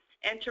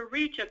and to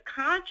reach a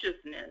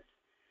consciousness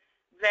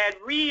that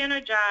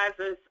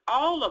re-energizes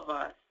all of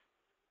us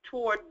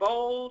toward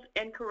bold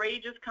and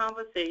courageous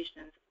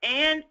conversations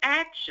and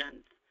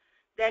actions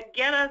that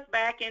get us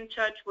back in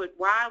touch with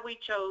why we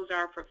chose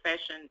our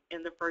profession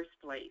in the first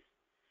place,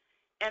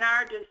 and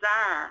our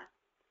desire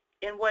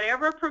in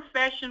whatever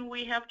profession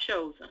we have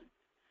chosen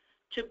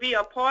to be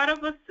a part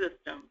of a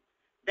system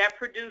that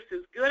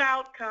produces good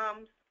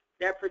outcomes,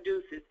 that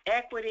produces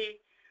equity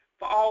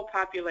for all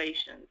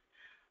populations.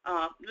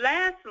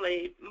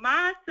 Lastly,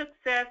 my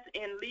success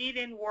in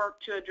leading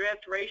work to address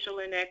racial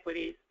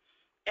inequities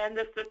and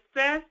the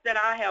success that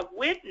I have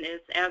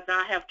witnessed as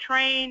I have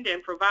trained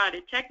and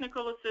provided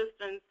technical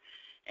assistance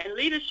and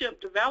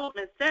leadership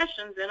development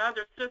sessions in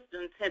other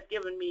systems has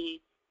given me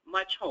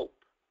much hope,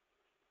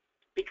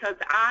 because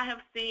I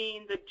have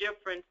seen the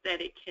difference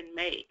that it can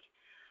make.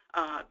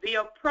 The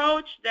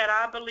approach that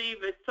I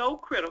believe is so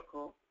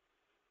critical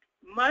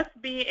must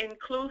be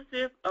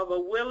inclusive of a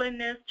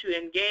willingness to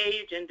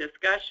engage in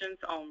discussions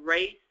on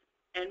race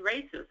and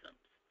racism.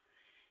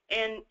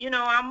 And, you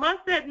know, I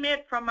must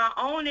admit from my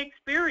own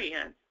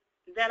experience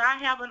that I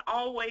haven't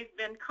always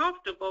been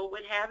comfortable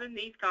with having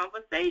these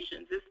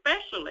conversations,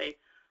 especially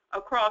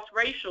across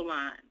racial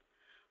lines.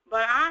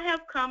 But I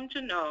have come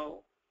to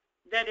know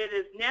that it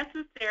is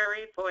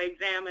necessary for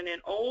examining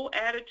old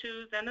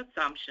attitudes and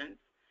assumptions,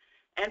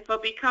 and for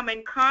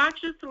becoming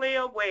consciously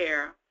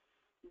aware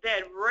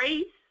that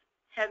race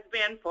has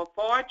been for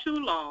far too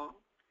long,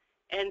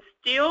 and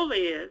still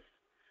is,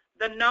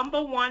 the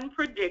 #1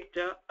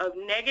 predictor of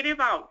negative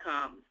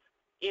outcomes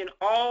in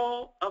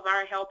all of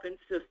our helping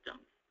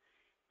systems.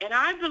 And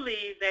I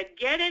believe that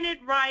getting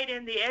it right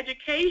in the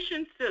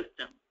education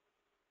system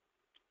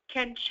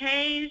can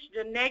change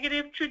the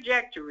negative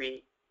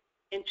trajectory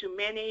into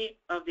many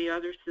of the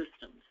other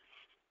systems.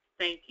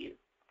 Thank you.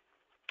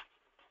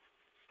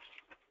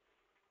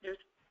 This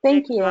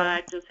Thank next you.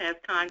 slide just has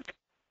context.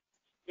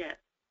 Yes.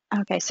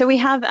 Okay, so we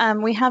have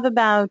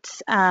about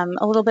a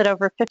little bit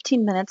over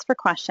 15 minutes for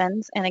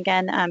questions, and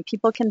again,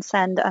 people can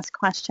send us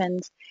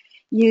questions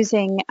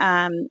using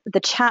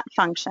the chat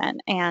function,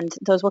 and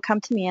those will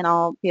come to me, and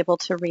I'll be able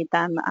to read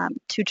them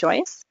to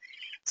Joyce.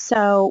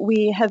 So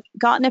we have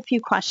gotten a few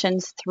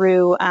questions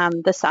through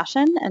the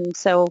session, and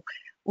so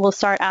we'll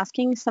start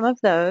asking some of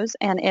those,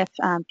 and if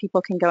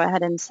people can go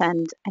ahead and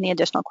send any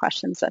additional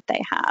questions that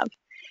they have.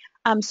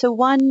 So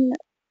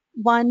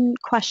one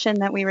question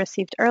that we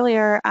received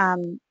earlier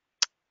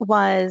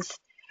was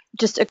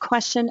just a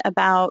question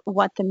about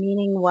what the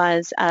meaning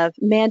was of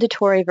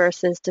mandatory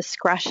versus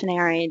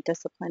discretionary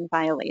discipline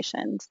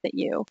violations that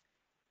you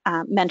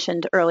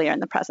mentioned earlier in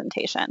the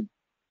presentation.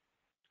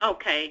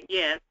 Okay,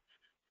 yes.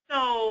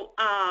 So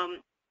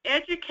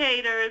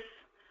educators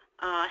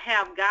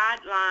have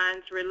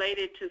guidelines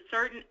related to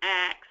certain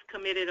acts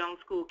committed on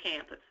school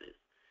campuses.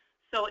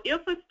 So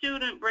if a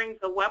student brings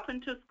a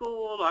weapon to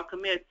school or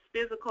commits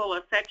physical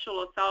or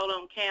sexual assault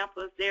on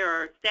campus, there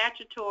are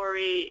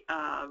statutory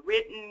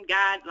written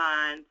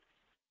guidelines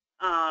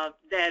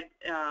that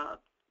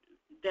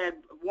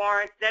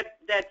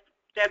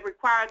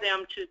require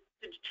them to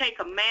take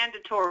a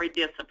mandatory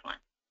discipline.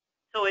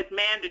 So it's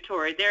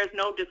mandatory. There's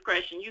no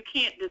discretion. You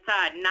can't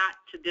decide not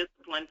to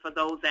discipline for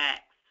those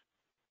acts.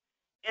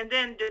 And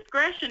then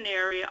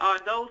discretionary are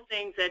those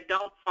things that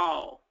don't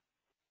fall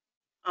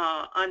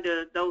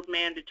under those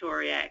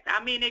mandatory acts.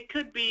 I mean, it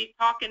could be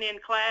talking in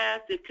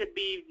class, it could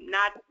be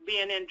not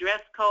being in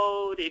dress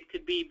code, it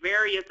could be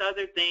various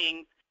other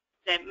things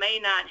that may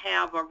not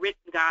have a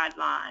written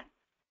guideline,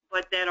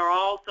 but that are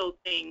also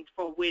things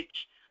for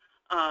which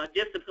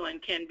discipline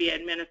can be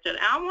administered.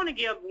 I want to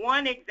give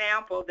one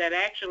example that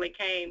actually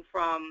came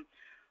from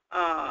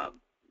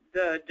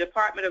the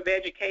Department of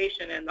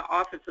Education and the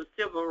Office of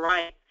Civil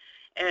Rights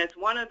as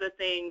one of the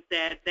things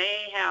that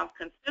they have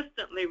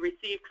consistently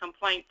received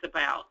complaints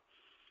about.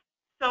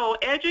 So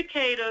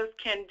educators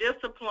can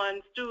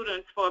discipline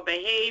students for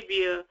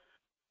behavior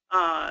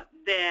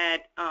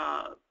that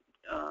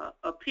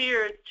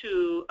appears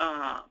to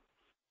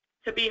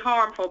be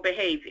harmful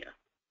behavior.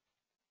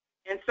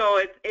 And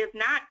so it's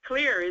not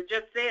clear. It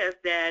just says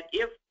that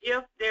if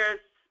there's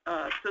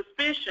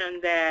suspicion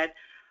that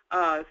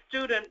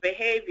student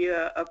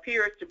behavior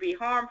appears to be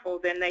harmful,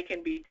 then they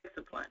can be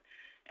disciplined.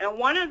 And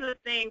one of the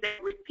things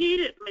that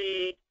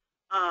repeatedly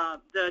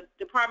the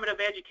Department of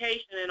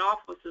Education and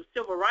Office of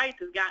Civil Rights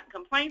has gotten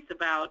complaints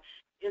about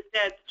is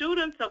that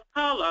students of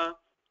color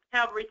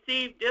have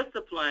received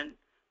discipline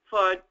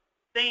for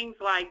things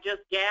like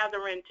just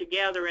gathering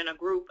together in a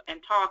group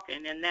and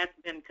talking, and that's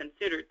been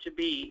considered to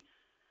be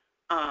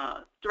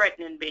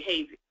threatening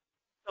behavior.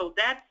 So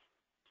that's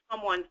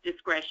someone's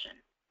discretion.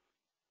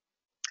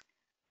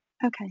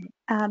 Okay.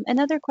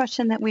 Another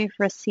question that we've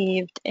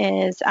received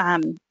is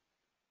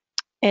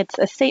it's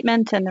a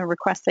statement and a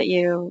request that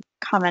you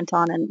comment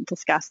on and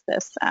discuss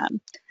this.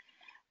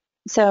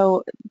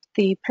 So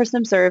the person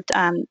observed,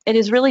 it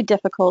is really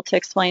difficult to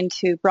explain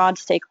to broad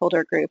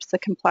stakeholder groups the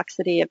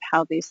complexity of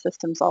how these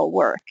systems all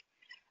work,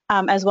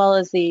 as well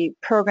as the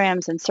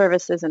programs and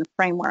services and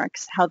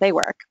frameworks, how they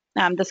work.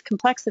 This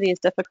complexity is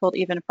difficult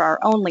even for our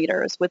own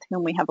leaders, with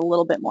whom we have a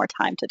little bit more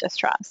time to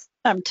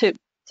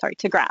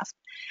grasp.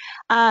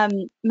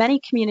 Many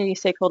community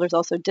stakeholders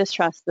also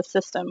distrust the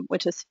system,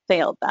 which has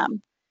failed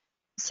them.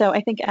 So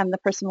I think the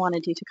person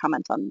wanted you to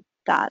comment on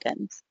that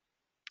and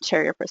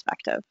share your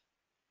perspective.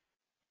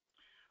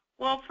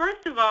 Well,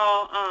 first of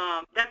all,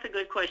 that's a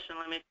good question,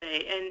 let me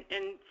say.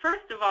 And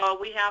first of all,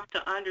 we have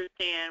to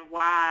understand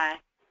why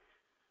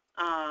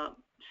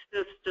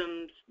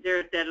systems,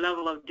 there's that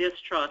level of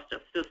distrust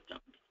of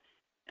systems.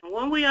 And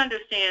when we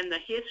understand the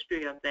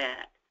history of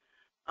that,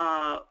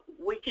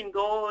 we can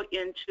go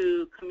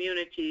into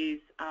communities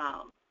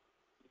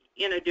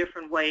in a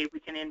different way. We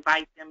can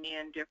invite them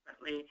in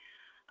differently.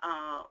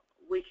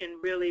 We can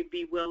really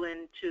be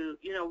willing to,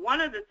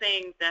 one of the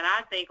things that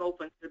I think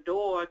opens the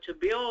door to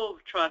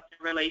build trust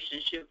and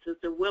relationships is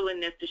the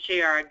willingness to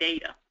share our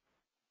data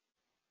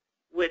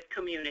with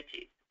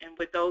communities and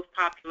with those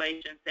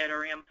populations that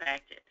are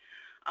impacted.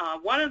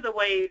 One of the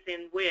ways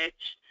in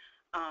which,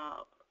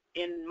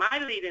 in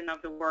my leading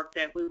of the work,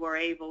 that we were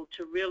able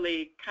to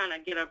really kind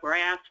of get a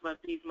grasp of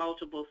these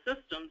multiple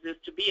systems is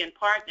to be in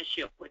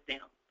partnership with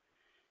them.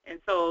 And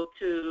so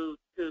to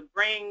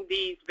bring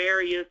these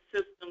various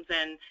systems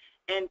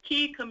and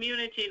key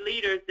community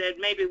leaders that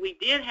maybe we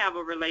did have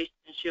a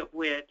relationship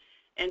with,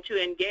 and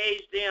to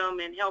engage them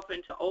in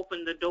helping to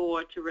open the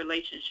door to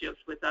relationships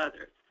with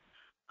others.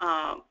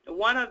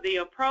 One of the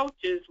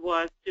approaches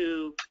was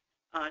to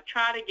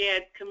try to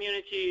get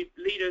community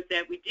leaders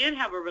that we did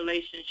have a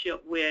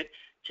relationship with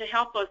to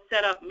help us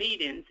set up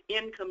meetings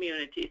in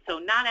communities. So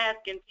not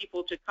asking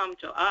people to come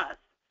to us,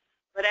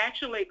 but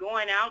actually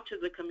going out to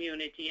the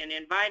community and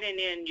inviting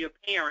in your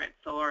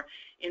parents or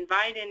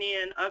inviting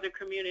in other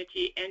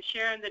community and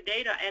sharing the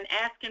data and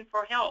asking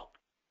for help.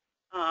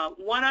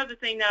 One other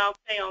thing that I'll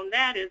say on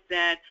that is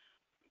that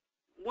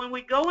when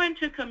we go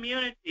into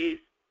communities,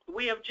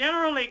 we have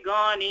generally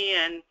gone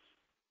in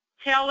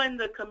telling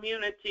the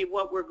community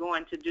what we're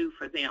going to do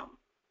for them.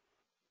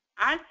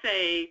 I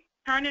say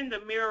turning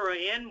the mirror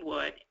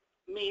inward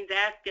means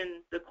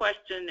asking the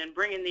question and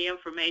bringing the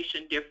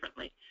information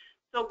differently.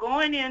 So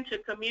going into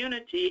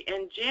community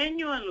and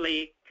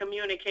genuinely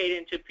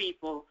communicating to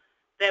people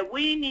that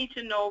we need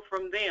to know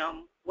from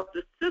them what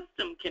the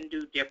system can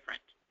do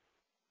different.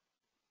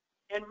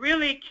 And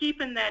really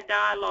keeping that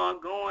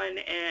dialogue going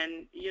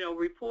and,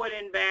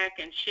 reporting back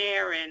and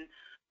sharing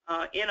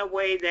in a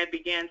way that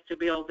begins to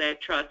build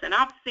that trust. And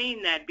I've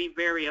seen that be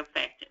very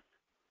effective.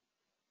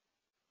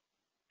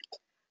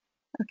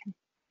 Okay,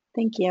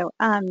 thank you.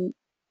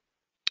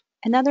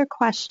 Another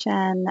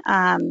question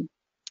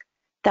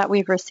that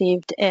we've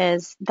received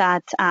is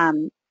that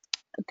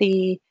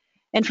the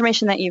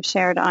information that you've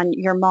shared on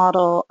your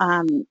model,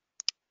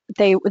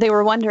 they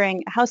were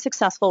wondering how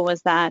successful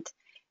was that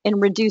in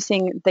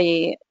reducing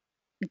the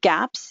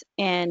gaps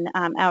in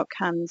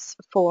outcomes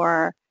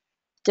for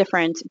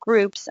different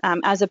groups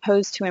as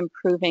opposed to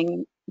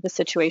improving the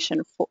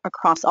situation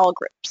across all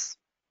groups?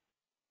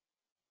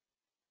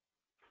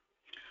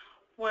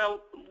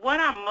 Well, what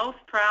I'm most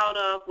proud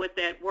of with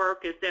that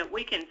work is that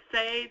we can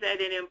say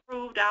that it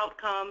improved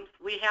outcomes.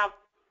 We have,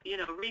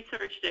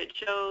 research that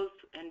shows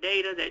and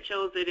data that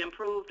shows it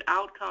improved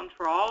outcomes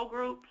for all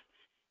groups,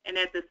 and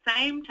at the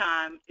same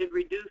time, it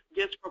reduced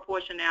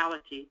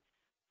disproportionality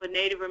for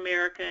Native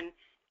American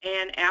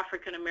and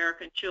African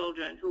American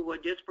children who were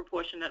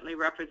disproportionately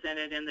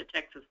represented in the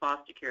Texas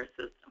foster care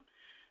system.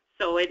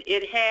 So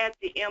it had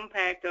the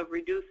impact of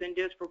reducing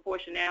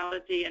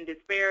disproportionality and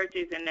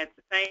disparities, and at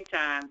the same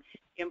time,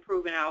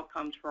 improving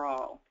outcomes for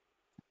all.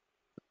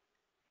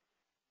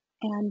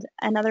 And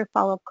another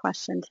follow-up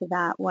question to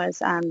that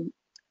was,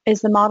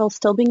 is the model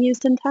still being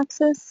used in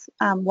Texas?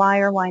 Why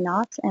or why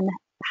not? And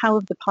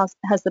how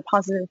has the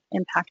positive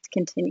impact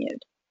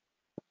continued?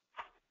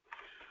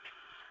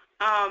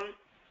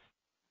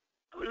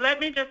 Let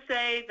me just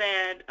say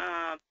that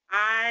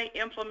I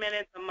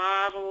implemented the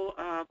model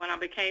when I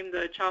became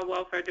the Child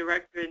Welfare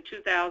Director in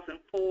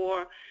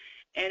 2004,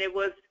 and it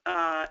was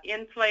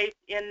in place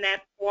in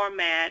that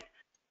format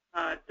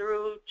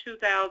through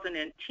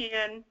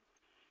 2010.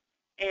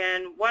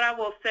 And what I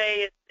will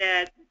say is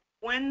that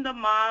when the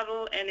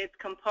model and its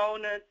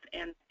components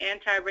and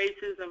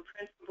anti-racism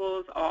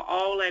principles are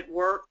all at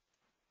work,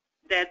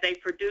 that they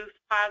produce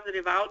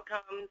positive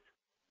outcomes.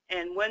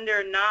 And when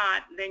they're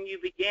not, then you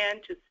begin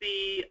to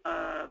see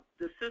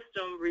the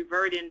system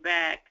reverting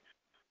back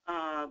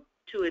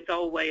to its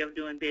old way of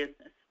doing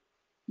business.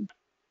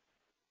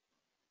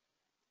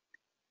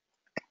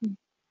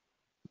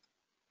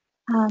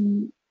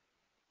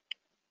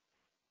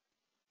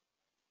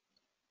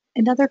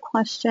 Another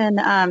question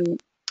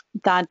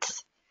that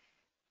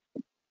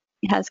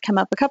has come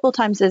up a couple of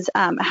times is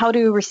how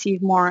to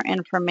receive more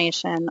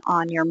information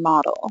on your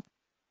model.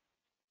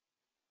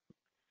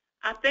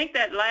 I think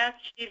that last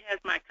sheet has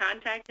my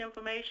contact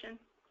information.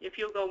 If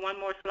you'll go one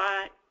more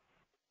slide.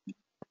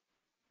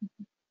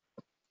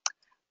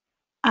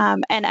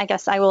 And I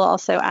guess I will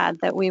also add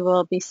that we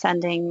will be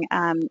sending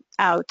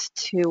out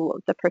to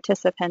the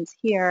participants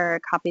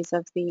here copies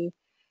of the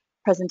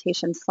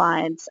presentation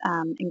slides,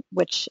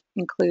 which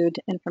include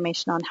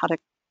information on how to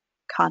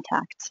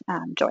contact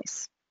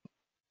Joyce.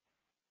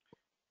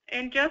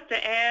 And just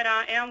to add,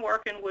 I am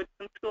working with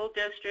some school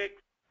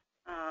districts,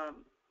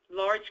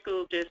 large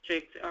school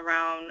districts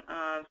around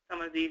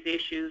some of these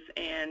issues,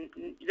 and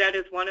that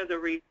is one of the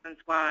reasons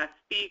why I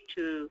speak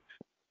to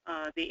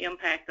the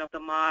impact of the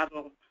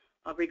model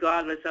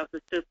regardless of the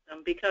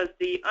system, because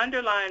the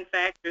underlying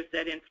factors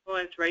that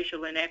influence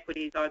racial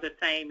inequities are the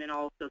same in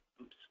all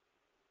systems.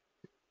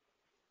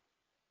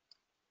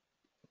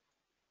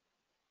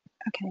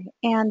 Okay,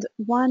 and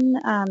one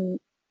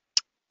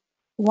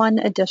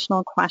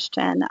additional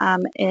question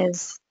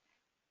is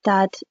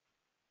that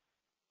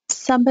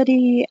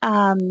somebody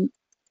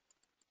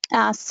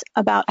asks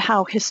about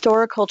how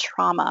historical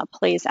trauma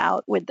plays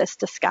out with this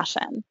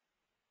discussion.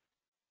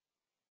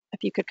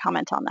 If you could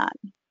comment on that.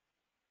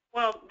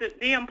 Well,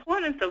 the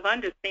importance of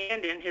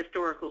understanding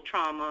historical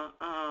trauma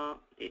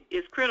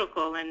is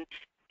critical, and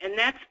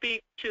that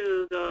speaks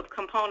to the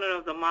component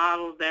of the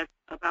model that's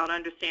about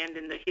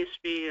understanding the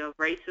history of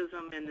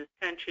racism in this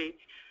country.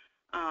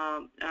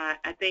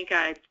 I think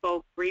I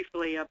spoke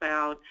briefly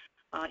about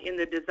in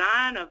the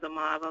design of the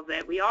model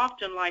that we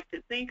often like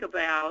to think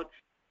about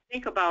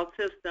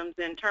systems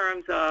in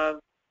terms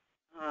of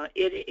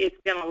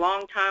it's been a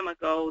long time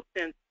ago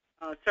since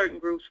certain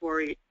groups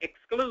were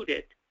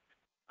excluded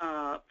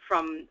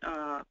from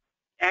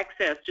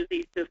access to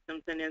these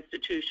systems and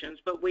institutions.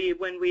 But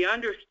when we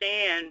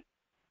understand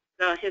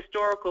the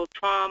historical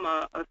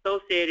trauma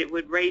associated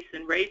with race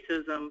and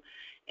racism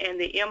and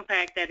the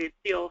impact that it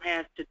still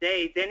has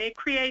today, then it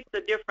creates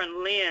a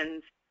different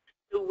lens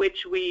through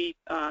which we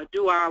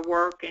do our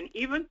work and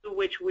even through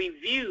which we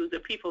view the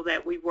people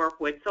that we work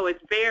with. So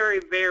it's very,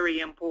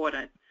 very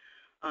important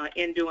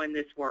in doing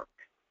this work.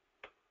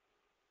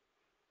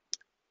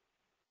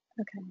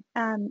 Okay.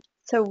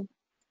 So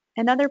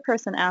another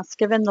person asked,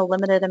 given the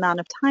limited amount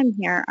of time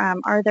here,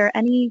 are there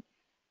any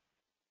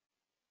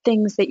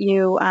things that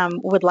you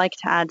would like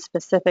to add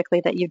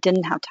specifically that you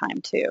didn't have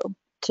time to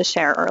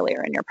share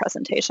earlier in your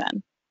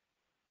presentation?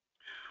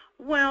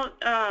 Well,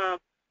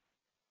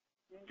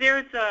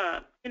 there's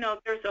a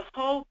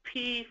whole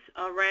piece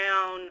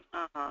around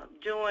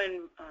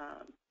doing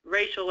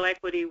racial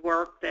equity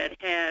work that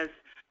has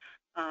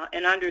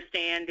an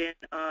understanding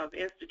of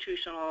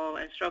institutional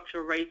and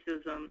structural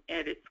racism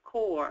at its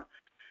core.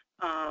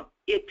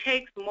 It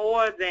takes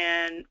more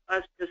than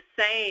us just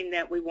saying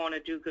that we want to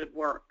do good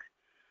work.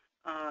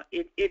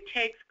 It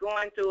takes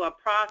going through a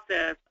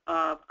process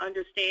of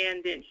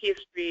understanding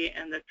history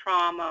and the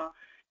trauma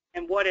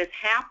and what has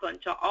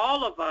happened to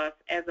all of us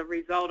as a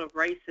result of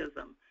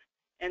racism.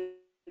 And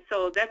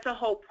so that's a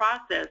whole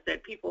process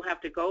that people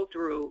have to go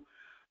through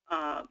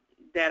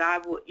that I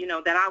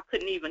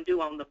couldn't even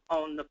do on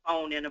the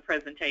phone in a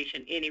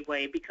presentation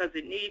anyway, because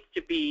it needs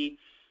to be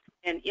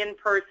an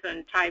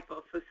in-person type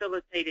of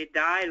facilitated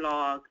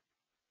dialogue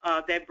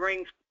that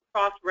brings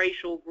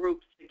cross-racial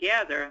groups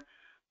together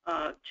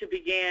to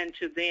begin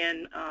to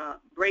then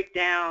break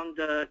down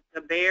the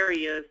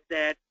barriers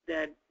that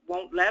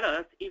won't let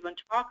us even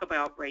talk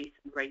about race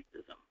and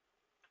racism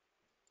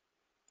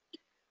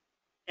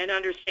and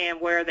understand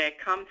where that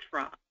comes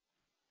from.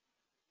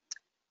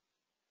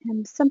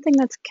 And something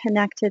that's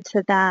connected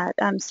to that,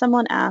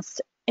 someone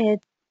asked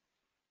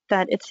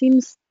that it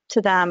seems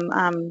to them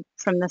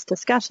from this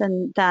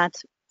discussion that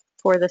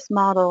for this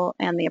model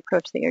and the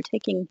approach that you're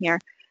taking here,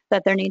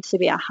 that there needs to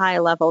be a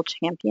high-level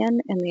champion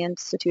in the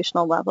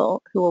institutional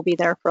level who will be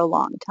there for a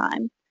long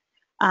time.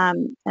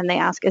 And they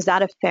ask, is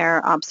that a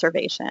fair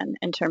observation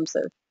in terms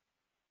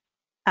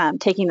of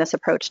taking this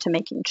approach to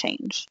making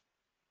change?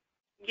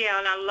 Yeah,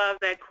 and I love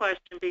that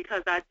question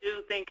because I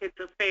do think it's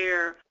a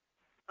fair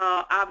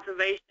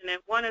observation. And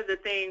one of the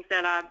things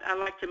that I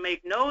like to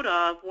make note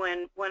of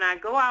when I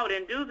go out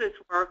and do this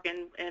work,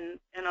 and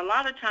a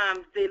lot of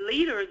times the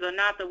leaders are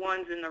not the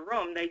ones in the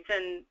room. They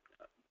tend,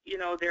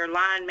 their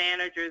line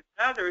managers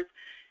and others,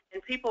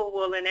 and people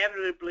will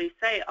inevitably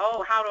say,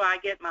 oh, how do I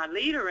get my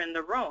leader in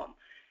the room?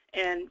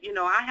 And,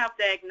 I have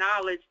to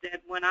acknowledge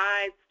that when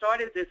I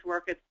started this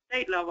work at the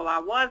state level, I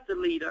was the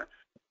leader.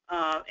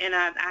 And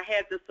I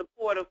had the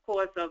support, of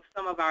course, of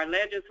some of our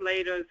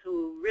legislators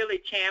who really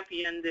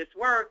championed this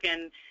work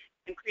and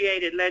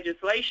created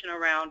legislation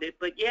around it.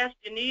 But yes,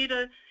 you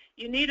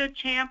need a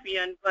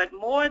champion, but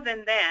more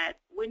than that,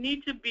 we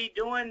need to be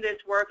doing this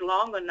work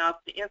long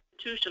enough to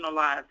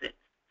institutionalize it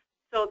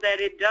so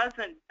that it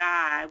doesn't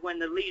die when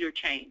the leader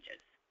changes.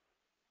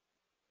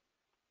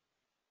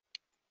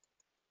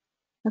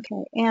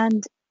 Okay,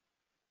 and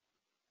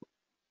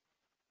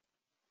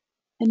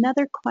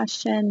another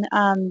question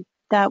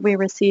that we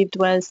received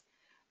was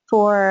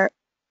for,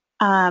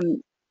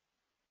 you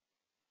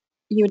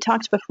had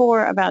talked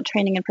before about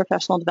training and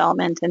professional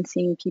development and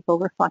seeing people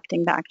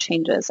reflecting back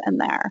changes in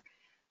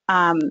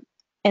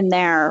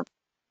their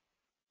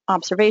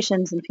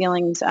observations and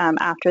feelings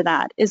after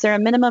that. Is there a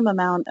minimum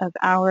amount of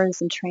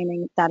hours and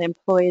training that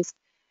employees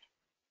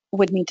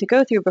would need to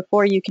go through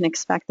before you can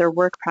expect their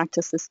work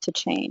practices to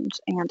change?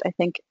 And I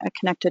think a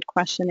connected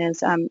question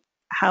is,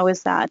 how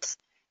is that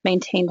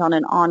maintained on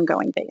an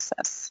ongoing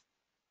basis?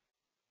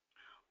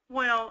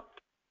 Well,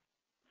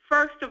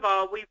 first of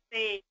all, we've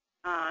seen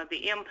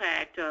the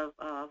impact of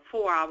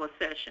 4-hour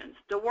sessions.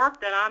 The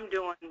work that I'm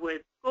doing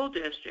with school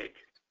districts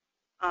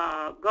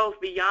goes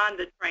beyond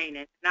the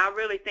training. And I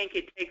really think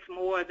it takes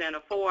more than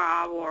a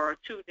 4-hour or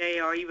a 2-day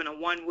or even a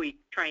 1-week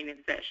training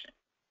session.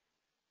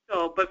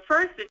 So, but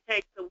first it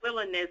takes a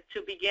willingness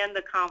to begin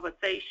the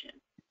conversation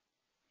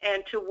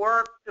and to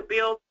work to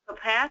build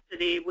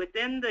capacity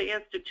within the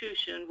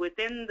institution,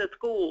 within the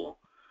school,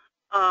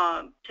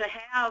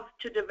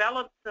 to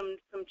develop some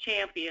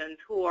champions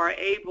who are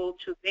able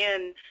to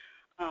then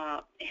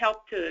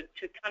help to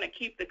kind of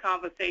keep the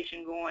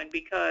conversation going,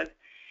 because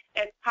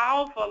as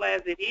powerful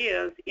as it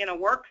is in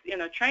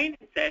a training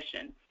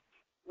session,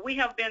 we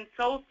have been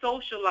so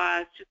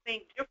socialized to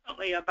think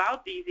differently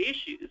about these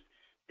issues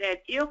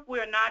that if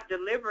we're not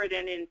deliberate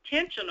and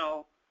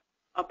intentional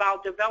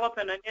about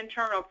developing an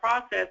internal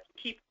process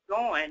to keep it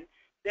going,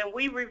 then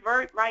we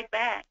revert right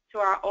back to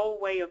our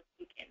old way of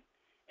thinking.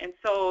 And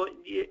so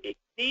you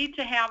need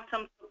to have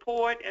some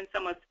support and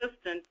some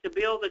assistance to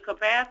build the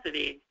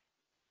capacity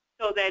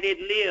so that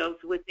it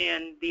lives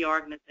within the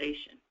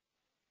organization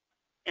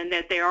and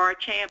that there are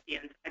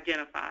champions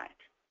identified,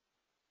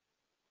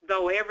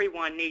 though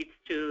everyone needs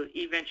to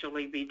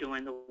eventually be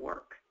doing the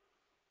work.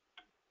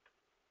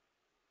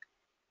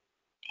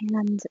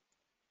 And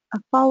a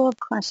follow-up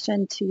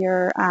question to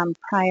your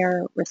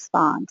prior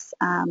response.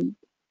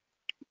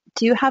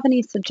 Do you have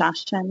any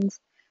suggestions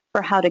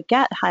for how to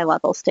get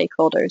high-level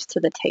stakeholders to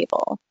the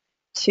table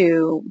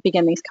to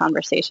begin these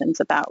conversations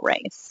about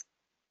race?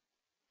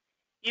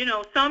 You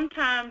know,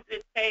 sometimes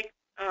it takes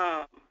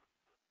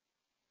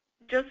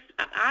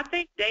I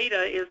think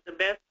data is the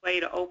best way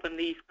to open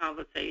these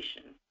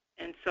conversations.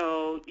 And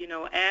so, you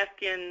know,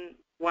 asking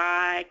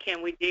why,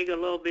 can we dig a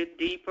little bit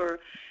deeper,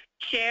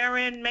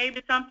 sharing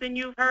maybe something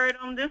you've heard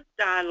on this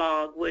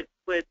dialogue with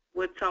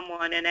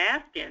someone, and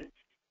asking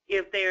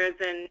if there's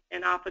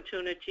an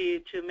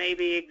opportunity to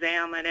maybe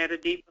examine at a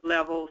deeper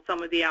level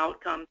some of the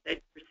outcomes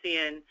that you're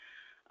seeing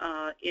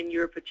in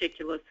your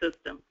particular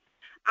system.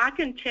 I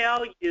can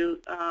tell you,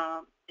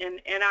 and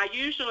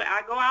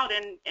I go out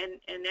and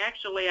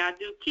actually I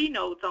do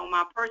keynotes on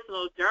my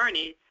personal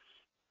journey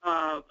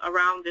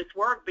around this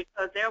work,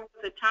 because there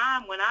was a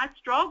time when I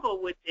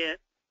struggled with this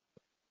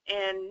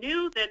and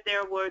knew that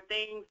there were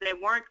things that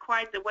weren't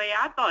quite the way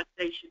I thought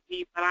they should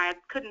be, but I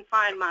couldn't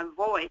find my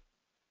voice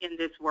in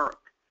this work.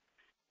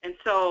 And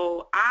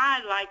so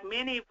I, like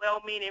many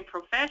well-meaning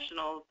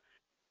professionals,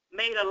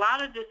 made a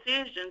lot of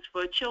decisions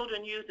for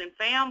children, youth, and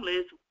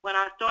families when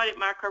I started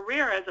my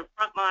career as a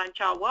frontline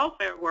child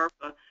welfare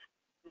worker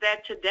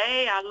that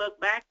today I look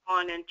back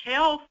on and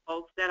tell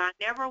folks that I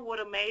never would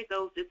have made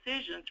those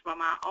decisions for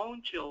my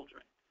own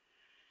children.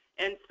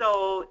 And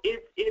so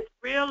it's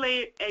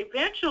really,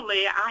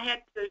 eventually I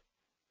had to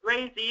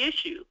raise the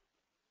issue.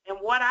 And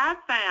what I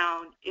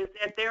found is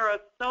that there are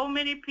so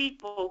many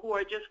people who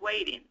are just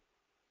waiting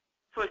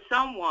for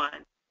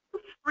someone to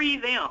free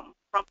them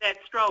from that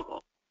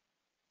struggle,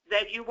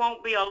 that you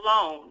won't be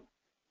alone.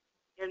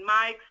 In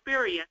my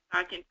experience,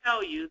 I can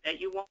tell you that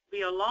you won't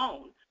be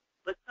alone,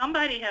 but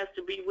somebody has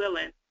to be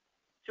willing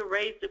to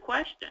raise the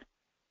question.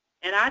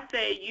 And I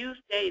say use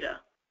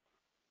data.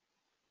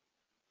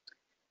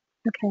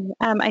 Okay,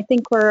 I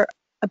think we're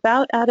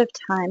about out of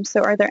time,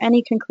 so are there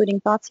any concluding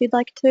thoughts you'd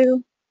like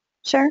to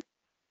share?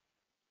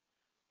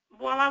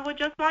 Well, I would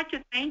just like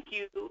to thank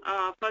you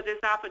for this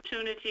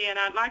opportunity, and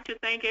I'd like to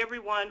thank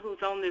everyone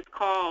who's on this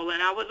call.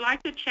 And I would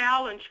like to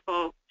challenge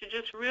folks to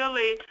just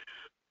really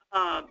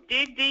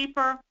dig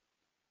deeper,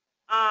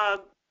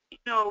 you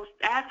know,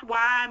 ask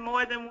why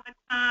more than one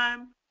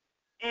time,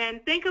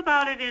 and think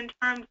about it in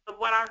terms of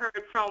what I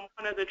heard from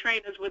one of the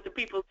trainers with the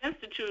People's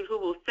Institute, who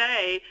will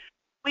say,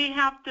 we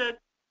have to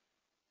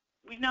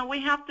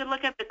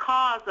look at the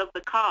cause of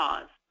the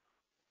cause.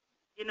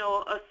 You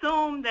know,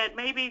 assume that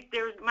maybe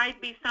there might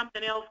be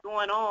something else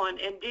going on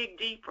and dig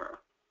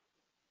deeper.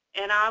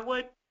 And I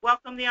would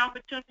welcome the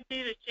opportunity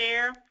to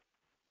share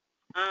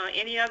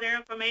any other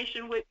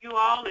information with you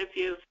all. If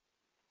you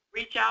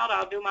reach out,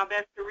 I'll do my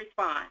best to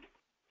respond.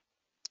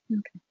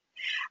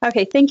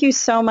 Okay, thank you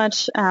so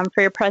much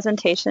for your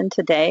presentation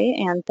today,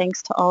 and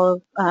thanks to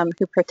all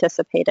who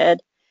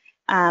participated.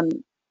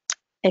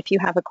 If you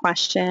have a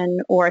question,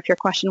 or if your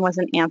question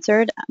wasn't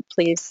answered,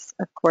 please,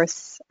 of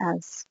course,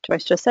 as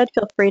Joyce just said,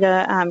 feel free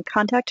to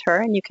contact her,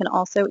 and you can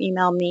also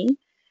email me,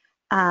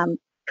 Poonam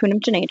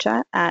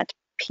Janeja, at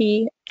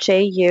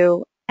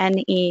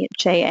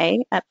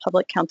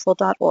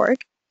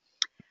pjuneja@publiccouncil.org.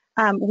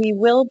 We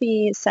will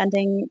be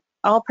sending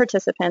all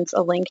participants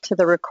a link to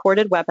the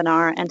recorded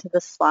webinar and to the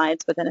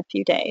slides within a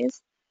few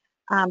days.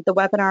 The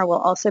webinar will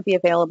also be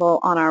available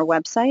on our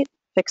website,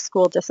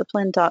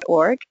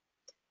 fixschooldiscipline.org.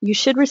 You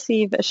should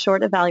receive a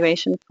short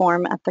evaluation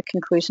form at the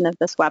conclusion of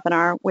this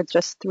webinar with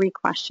just 3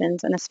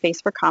 questions and a space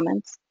for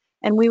comments,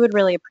 and we would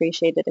really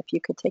appreciate it if you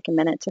could take a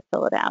minute to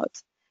fill it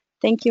out.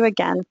 Thank you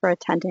again for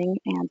attending,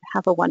 and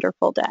have a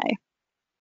wonderful day.